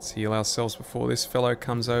 Let's heal ourselves before this fellow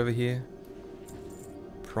comes over here.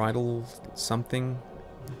 Pridal something.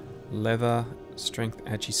 Leather. Strength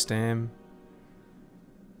Agistam.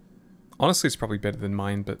 Honestly, it's probably better than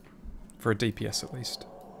mine, but for a DPS at least.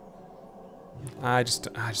 I just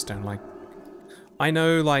don't like... I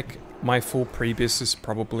know, like, my full prebius is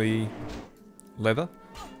probably leather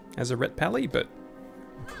as a ret pally, but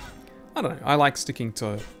I don't know. I like sticking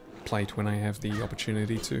to plate when I have the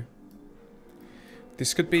opportunity to.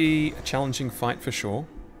 This could be a challenging fight for sure.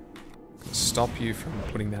 Stop you from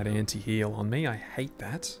putting that anti-heal on me. I hate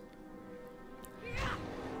that.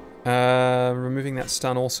 Removing that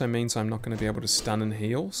stun also means I'm not going to be able to stun and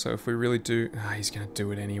heal, so if we really do... he's going to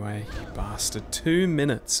do it anyway, you bastard. 2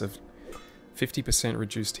 minutes of 50%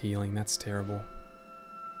 reduced healing, that's terrible.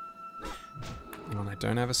 Hang on, I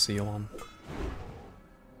don't have a seal on.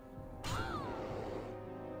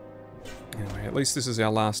 Anyway, at least this is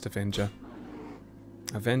our last Avenger.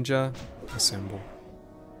 Avenger, assemble.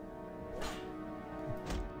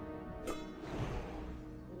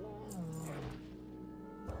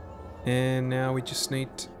 And now we just need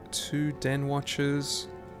 2 Den Watchers.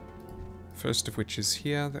 First of which is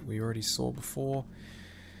here, that we already saw before.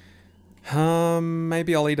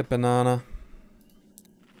 Maybe I'll eat a banana.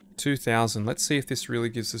 2,000. Let's see if this really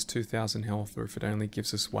gives us 2,000 health, or if it only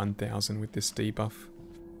gives us 1,000 with this debuff.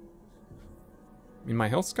 I mean, my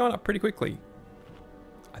health's going up pretty quickly.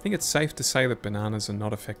 I think it's safe to say that bananas are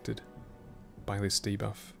not affected by this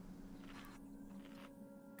debuff.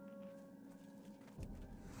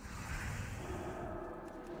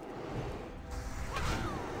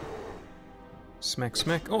 Smack,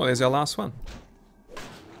 smack. Oh, there's our last one.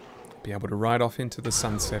 Be able to ride off into the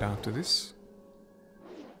sunset after this.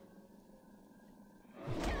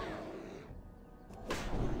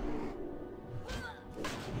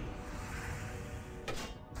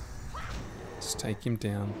 Let's take him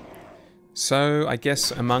down. So, I guess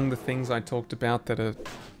among the things I talked about that are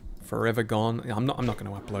forever gone, I'm not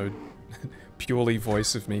going to upload purely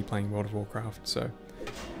voice of me playing World of Warcraft, so...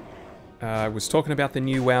 I was talking about the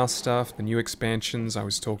new WoW stuff, the new expansions. I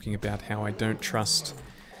was talking about how I don't trust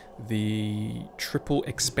the triple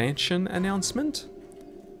expansion announcement.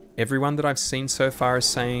 Everyone that I've seen so far is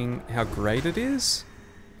saying how great it is,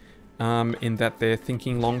 in that they're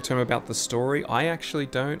thinking long-term about the story. I actually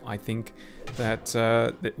don't. I think that,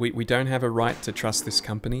 we don't have a right to trust this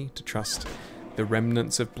company, to trust the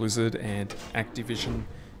remnants of Blizzard and Activision,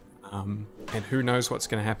 and who knows what's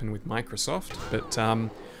going to happen with Microsoft, but...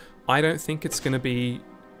 I don't think it's going to be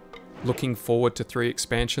looking forward to 3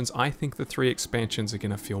 expansions. I think the 3 expansions are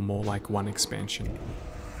going to feel more like 1 expansion.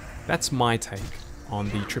 That's my take on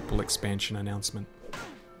the triple expansion announcement.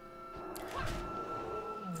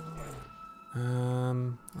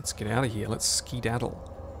 Let's get out of here. Let's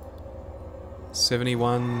skedaddle.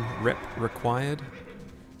 71 rep required.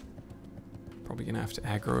 Probably going to have to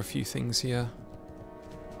aggro a few things here.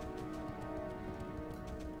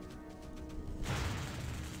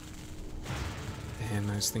 And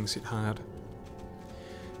those things hit hard.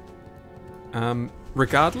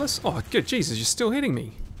 Regardless... Oh, good, Jesus, you're still hitting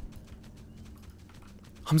me.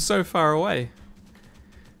 I'm so far away.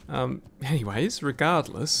 Anyways,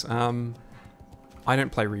 regardless, I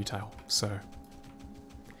don't play retail, so...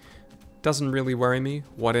 Doesn't really worry me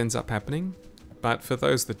what ends up happening, but for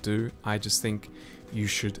those that do, I just think you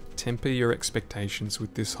should temper your expectations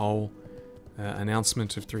with this whole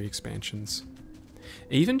announcement of 3 expansions.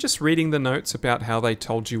 Even just reading the notes about how they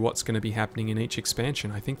told you what's going to be happening in each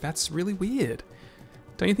expansion, I think that's really weird.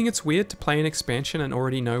 Don't you think it's weird to play an expansion and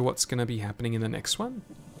already know what's going to be happening in the next one?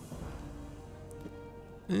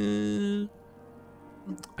 I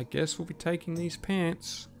guess we'll be taking these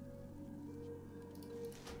pants.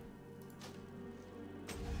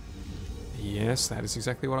 Yes, that is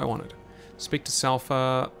exactly what I wanted. Speak to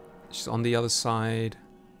Salfa. She's on the other side.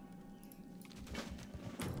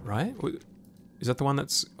 Right? Is that the one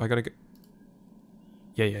that's... I gotta go...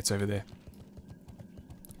 Yeah, it's over there.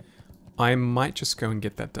 I might just go and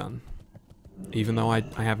get that done. Even though I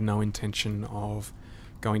have no intention of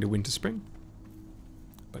going to Winter Spring.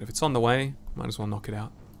 But if it's on the way, might as well knock it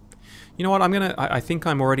out. You know what, I think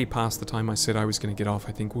I'm already past the time I said I was gonna get off.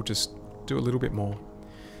 I think we'll just do a little bit more.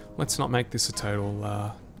 Let's not make this a total,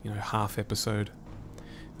 half episode.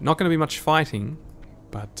 Not gonna be much fighting,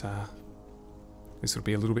 but, this will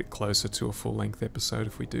be a little bit closer to a full-length episode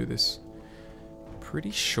if we do this.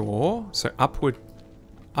 Pretty sure. So up would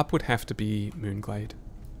have to be Moonglade.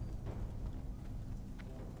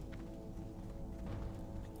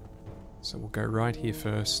 So we'll go right here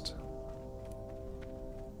first.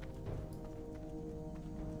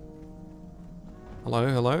 Hello,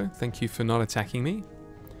 hello. Thank you for not attacking me.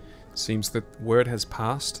 Seems that word has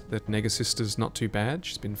passed that Negasister's not too bad.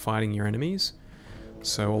 She's been fighting your enemies.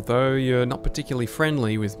 So although you're not particularly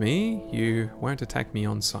friendly with me, you won't attack me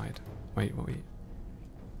on sight. Wait.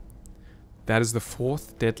 That is the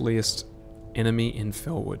 4th deadliest enemy in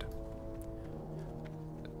Felwood.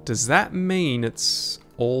 Does that mean it's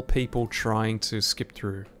all people trying to skip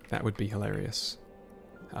through? That would be hilarious.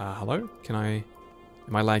 Hello?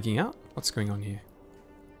 Am I lagging out? What's going on here?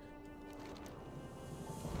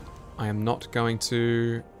 I am not going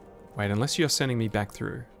to... Wait, unless you're sending me back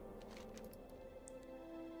through.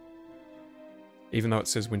 Even though it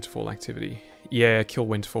says Winterfall activity. Yeah, kill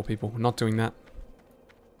Winterfall people. We're not doing that.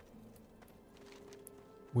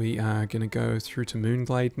 We are going to go through to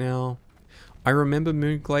Moonglade now. I remember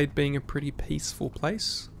Moonglade being a pretty peaceful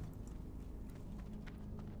place.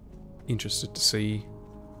 Interested to see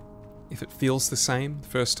if it feels the same.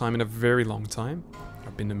 First time in a very long time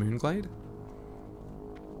I've been to Moonglade.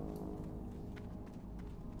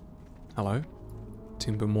 Hello.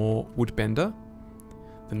 Timbermore Woodbender.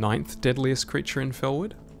 The 9th deadliest creature in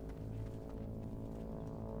Felwood.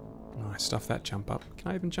 Oh, I stuffed that jump up.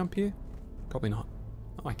 Can I even jump here? Probably not.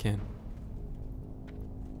 Oh, I can.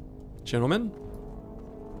 Gentlemen.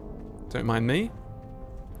 Don't mind me.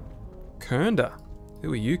 Kernda.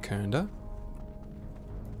 Who are you, Kernda?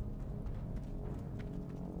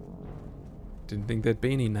 Didn't think there'd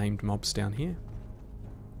be any named mobs down here.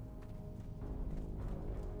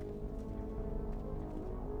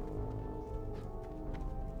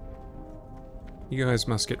 You guys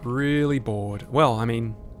must get really bored. Well, I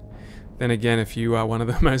mean, then again, if you are one of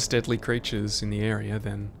the most deadly creatures in the area,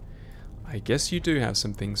 then I guess you do have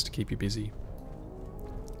some things to keep you busy.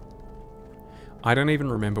 I don't even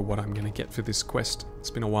remember what I'm going to get for this quest. It's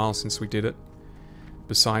been a while since we did it.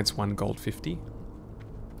 Besides 1 gold 50.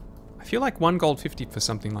 I feel like 1 gold 50 for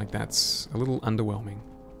something like that's a little underwhelming.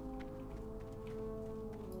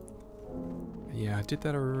 Yeah, I did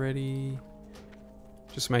that already.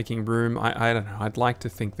 Just making room. I don't know. I'd like to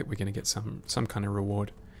think that we're going to get some kind of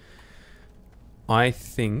reward. I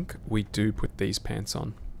think we do put these pants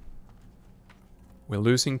on. We're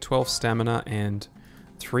losing 12 stamina and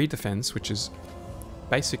 3 defense, which is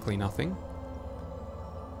basically nothing.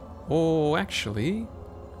 Oh, actually...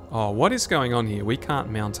 Oh, what is going on here? We can't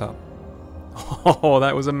mount up. Oh,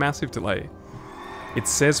 that was a massive delay. It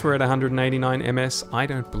says we're at 189 MS. I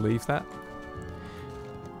don't believe that.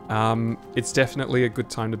 It's definitely a good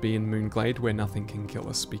time to be in Moonglade where nothing can kill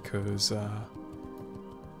us because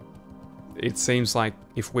it seems like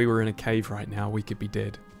if we were in a cave right now, we could be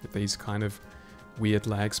dead with these kind of weird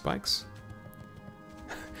lag spikes.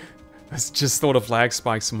 I just thought of lag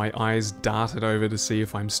spikes and my eyes darted over to see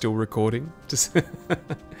if I'm still recording.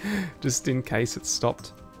 Just in case it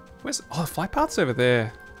stopped. Where's... Oh, the flight path's over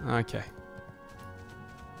there. Okay.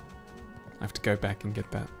 I have to go back and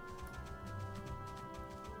get that.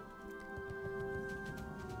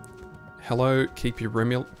 Hello, Keeper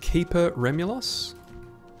Remulus.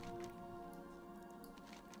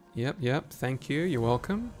 Yep, thank you, you're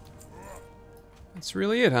welcome. That's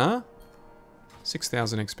really it, huh?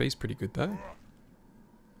 6,000 XP is pretty good, though.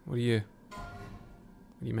 What are you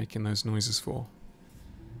making those noises for?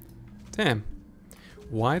 Damn.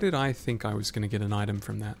 Why did I think I was going to get an item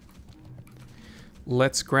from that?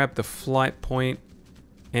 Let's grab the flight point,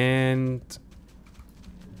 and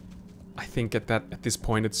I think at this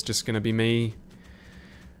point it's just going to be me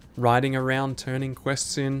riding around turning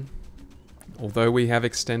quests in. Although we have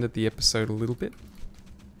extended the episode a little bit.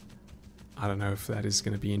 I don't know if that is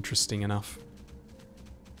going to be interesting enough.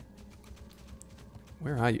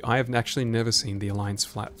 Where are you? I have actually never seen the Alliance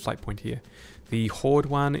flight point here. The Horde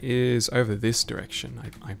one is over this direction,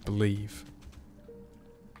 I believe.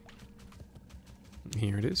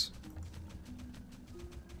 Here it is.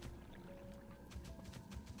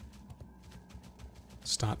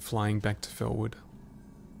 Start flying back to Felwood.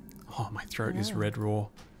 Oh, my throat is red raw.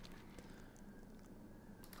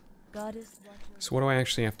 So what do I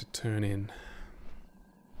actually have to turn in?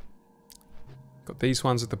 Got these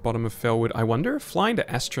ones at the bottom of Felwood. I wonder if flying to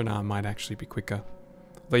Astronar might actually be quicker.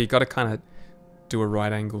 Though you got to kind of do a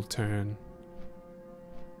right angle turn.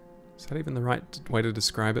 Is that even the right way to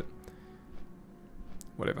describe it?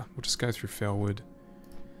 Whatever, we'll just go through Felwood.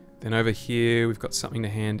 Then over here we've got something to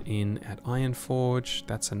hand in at Ironforge.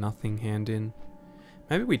 That's a nothing hand in.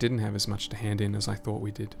 Maybe we didn't have as much to hand in as I thought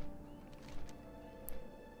we did.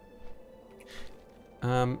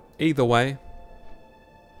 Either way,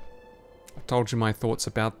 I told you my thoughts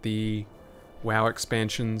about the WoW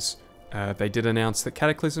expansions. They did announce that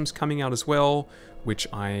Cataclysm's coming out as well, which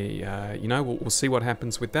you know, we'll see what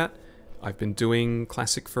happens with that. I've been doing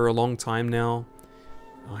Classic for a long time now.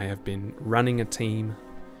 I have been running a team.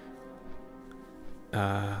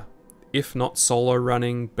 If not solo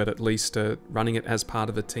running, but at least running it as part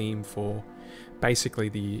of a team for basically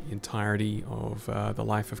the entirety of the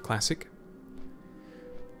life of Classic.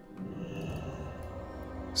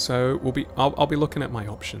 So I'll be looking at my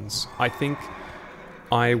options. I think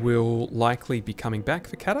I will likely be coming back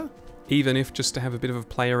for Cata, even if just to have a bit of a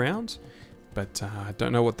play around. But I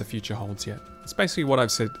don't know what the future holds yet. It's basically what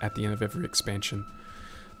I've said at the end of every expansion.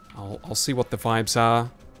 I'll see what the vibes are.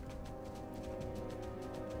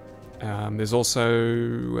 There's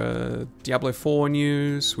also Diablo 4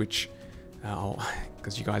 news, which,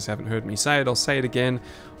 because you guys haven't heard me say it, I'll say it again.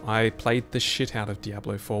 I played the shit out of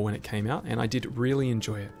Diablo 4 when it came out, and I did really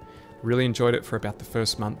enjoy it. Really enjoyed it for about the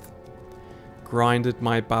first month. Grinded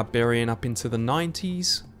my Barbarian up into the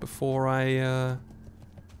 90s before I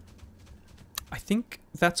I think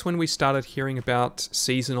that's when we started hearing about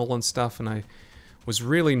seasonal and stuff, and I was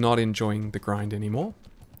really not enjoying the grind anymore.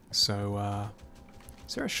 So,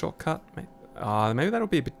 is there a shortcut? Maybe that'll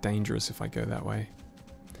be a bit dangerous if I go that way.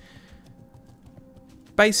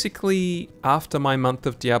 Basically, after my month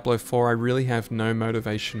of Diablo 4, I really have no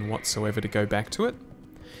motivation whatsoever to go back to it.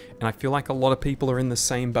 And I feel like a lot of people are in the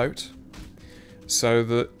same boat. So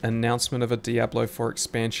the announcement of a Diablo 4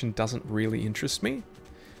 expansion doesn't really interest me.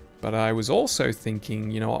 But I was also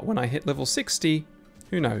thinking, you know what, when I hit level 60,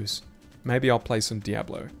 who knows? Maybe I'll play some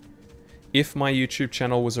Diablo. If my YouTube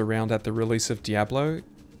channel was around at the release of Diablo,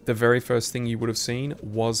 the very first thing you would have seen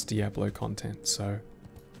was Diablo content, so...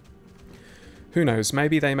 who knows,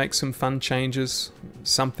 maybe they make some fun changes,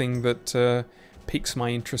 something that piques my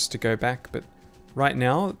interest to go back, but right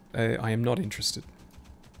now, I am not interested.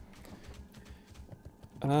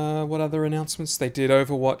 What other announcements? They did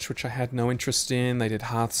Overwatch, which I had no interest in. They did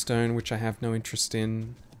Hearthstone, which I have no interest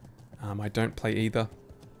in. I don't play either.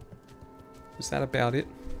 Was that about it?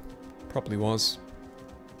 Probably was.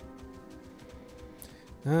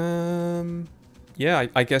 Yeah,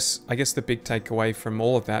 I guess the big takeaway from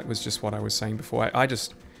all of that was just what I was saying before. I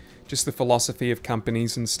just the philosophy of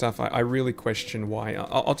companies and stuff. I really question why.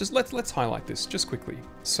 Let's highlight this just quickly.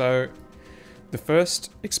 So, the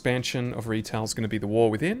first expansion of retail is going to be the War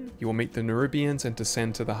Within. You will meet the Nerubians and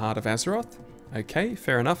descend to the heart of Azeroth. Okay,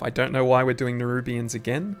 fair enough. I don't know why we're doing Nerubians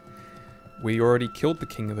again. We already killed the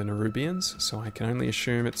king of the Nerubians, so I can only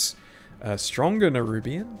assume it's a stronger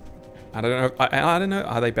Nerubian. I don't know. I don't know.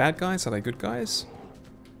 Are they bad guys? Are they good guys?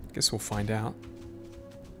 Guess we'll find out.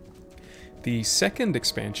 The second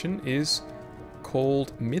expansion is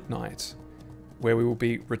called Midnight, where we will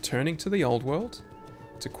be returning to the old world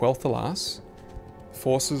to Quel'Thalas.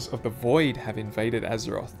 Forces of the Void have invaded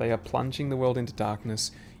Azeroth. They are plunging the world into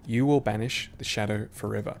darkness. You will banish the shadow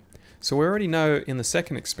forever. So we already know in the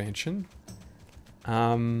second expansion,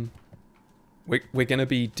 we're going to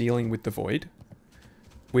be dealing with the Void,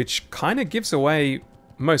 which kind of gives away,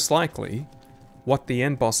 most likely, what the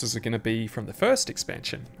end bosses are going to be from the first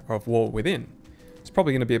expansion of War Within. It's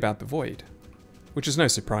probably going to be about the Void, which is no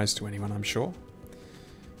surprise to anyone, I'm sure.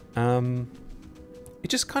 It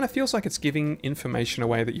just kind of feels like it's giving information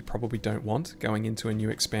away that you probably don't want going into a new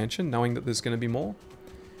expansion, knowing that there's going to be more.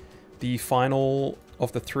 The final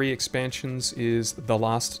of the 3 expansions is The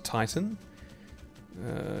Last Titan.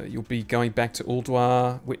 You'll be going back to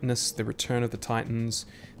Ulduar, witness the return of the Titans.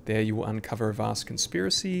 There you will uncover a vast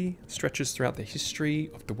conspiracy, stretches throughout the history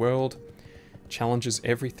of the world, challenges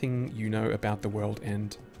everything you know about the world,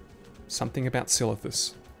 and something about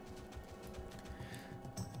Silithus.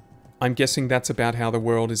 I'm guessing that's about how the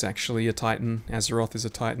world is actually a Titan, Azeroth is a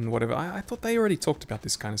Titan, whatever. I thought they already talked about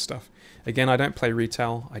this kind of stuff. Again, I don't play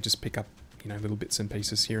retail, I just pick up, you know, little bits and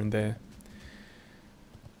pieces here and there.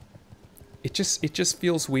 It just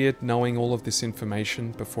feels weird knowing all of this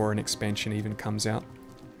information before an expansion even comes out.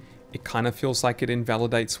 It kind of feels like it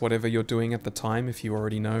invalidates whatever you're doing at the time if you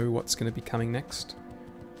already know what's going to be coming next.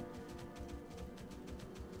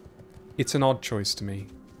 It's an odd choice to me.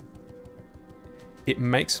 It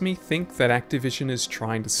makes me think that Activision is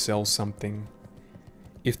trying to sell something.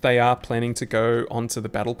 If they are planning to go onto the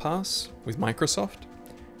Battle Pass with Microsoft,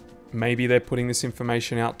 maybe they're putting this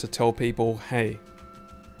information out to tell people, hey,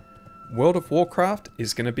 World of Warcraft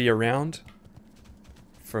is going to be around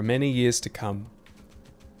for many years to come.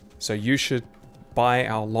 So you should buy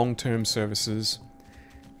our long-term services,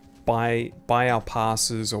 buy our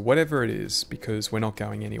passes or whatever it is, because we're not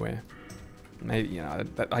going anywhere. Maybe, you know,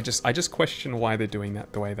 I just question why they're doing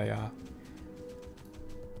that the way they are.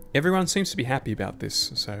 Everyone seems to be happy about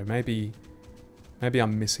this, so maybe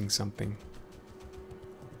I'm missing something.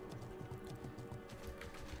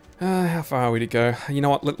 How far are we to go? You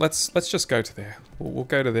know what? Let's just go to there. We'll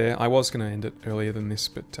go to there. I was going to end it earlier than this,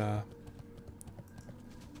 but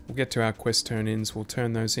we'll get to our quest turn-ins. We'll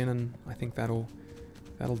turn those in, and I think that'll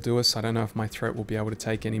do us. I don't know if my throat will be able to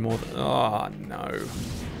take any more. Oh no!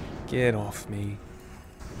 Get off me!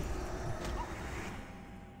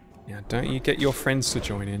 Now, don't you get your friends to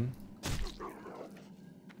join in?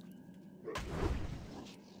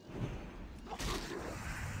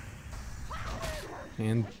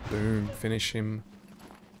 And boom, finish him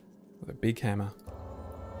with a big hammer.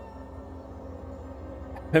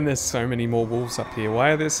 And there's so many more wolves up here.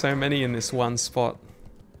 Why are there so many in this one spot?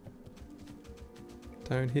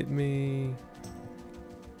 Don't hit me.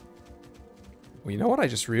 Well, you know what I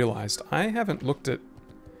just realized? I haven't looked at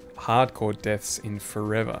hardcore deaths in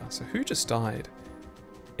forever. So who just died?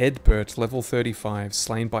 Edbert, level 35,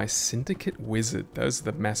 slain by Syndicate Wizard. Those are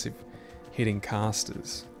the massive hitting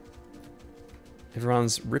casters.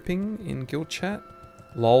 Everyone's ripping in guild chat.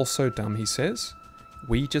 Lol, so dumb, he says.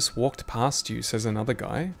 We just walked past you, says another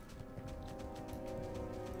guy.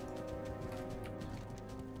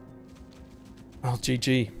 Well,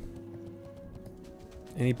 GG.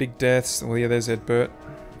 Any big deaths? Well, yeah, there's Edbert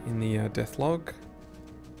in the death log.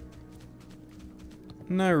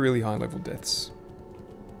 No really high level deaths.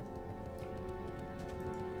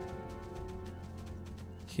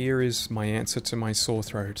 Here is my answer to my sore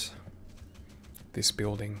throat. This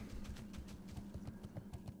building.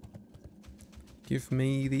 Give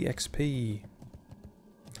me the XP.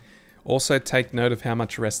 Also take note of how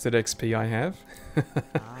much rested XP I have.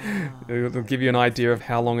 It'll give you an idea of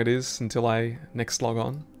how long it is until I next log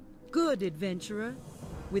on. Good, adventurer.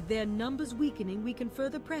 With their numbers weakening, we can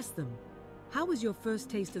further press them. How was your first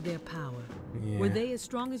taste of their power? Yeah. Were they as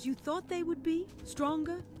strong as you thought they would be?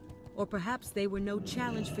 Stronger? Or perhaps they were no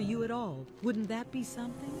challenge for you at all. Wouldn't that be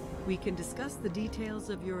something? We can discuss the details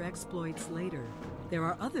of your exploits later. There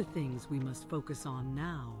are other things we must focus on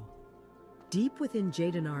now. Deep within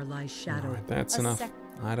Jadanar lies shadow. Alright, that's enough.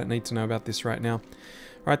 I don't need to know about this right now.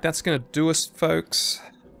 Alright, that's going to do us, folks.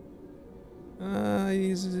 Yeah,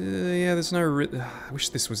 there's no... I wish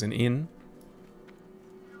this was an inn.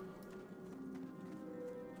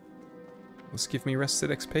 Let's give me rested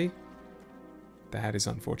XP. That is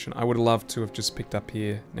unfortunate. I would have loved to have just picked up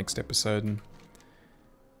here next episode. And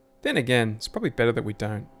then again, it's probably better that we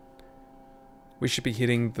don't. We should be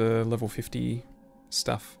hitting the level 50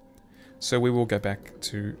 stuff. So we will go back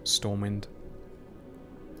to Stormwind.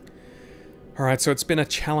 Alright, so it's been a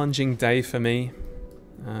challenging day for me.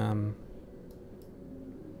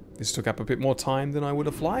 This took up a bit more time than I would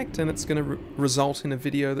have liked, and it's going to result in a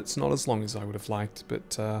video that's not as long as I would have liked,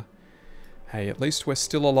 but hey, at least we're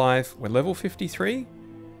still alive. We're level 53,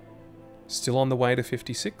 still on the way to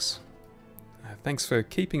 56. Thanks for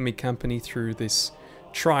keeping me company through this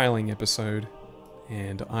trialing episode,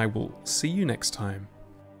 and I will see you next time.